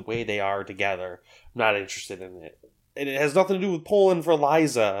like the way they are together. I'm not interested in it. And it has nothing to do with pulling for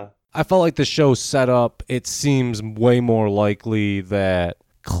Liza. I felt like the show set up, it seems way more likely that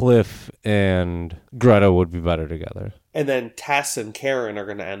Cliff and Greta would be better together. And then Tess and Karen are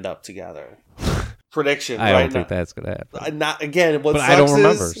going to end up together. Prediction. I right don't think now. that's going to happen. Not again. What but sucks I don't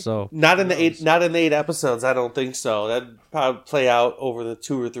remember. is So not in the 8 episodes. I don't think so. That'd probably play out over the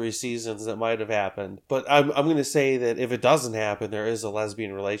 2 or 3 seasons that might have happened. But I'm going to say that if it doesn't happen, there is a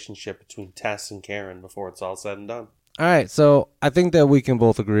lesbian relationship between Tess and Karen before it's all said and done. All right, so I think that we can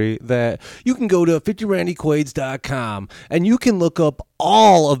both agree that you can go to 50randyquades.com and you can look up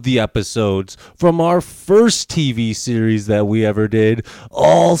all of the episodes from our first TV series that we ever did,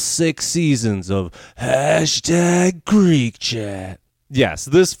 all 6 seasons of Greek Chat. Yes,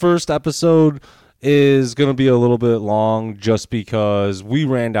 this first episode is going to be a little bit long just because we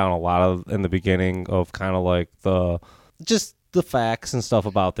ran down a lot of in the beginning of kind of like the facts and stuff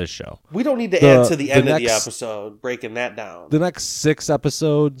about this show. We don't need to add to the end of the episode, breaking that down. The next 6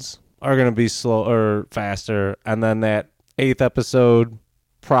 episodes are going to be slow or faster, and then that 8th episode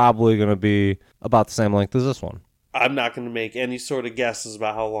probably going to be about the same length as this one. I'm not going to make any sort of guesses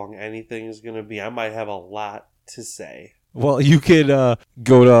about how long anything is going to be. I might have a lot to say. Well, you could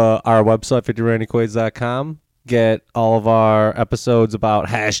go to our website, 50randyquades.com, get all of our episodes about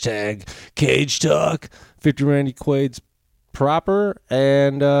 #Cage Talk, 50randyquades proper,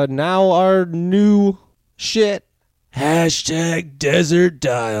 and now our new shit, #Desert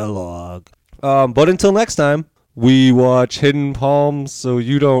Dialogue. But until next time, we watch Hidden Palms so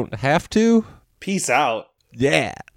you don't have to. Peace out. Yeah.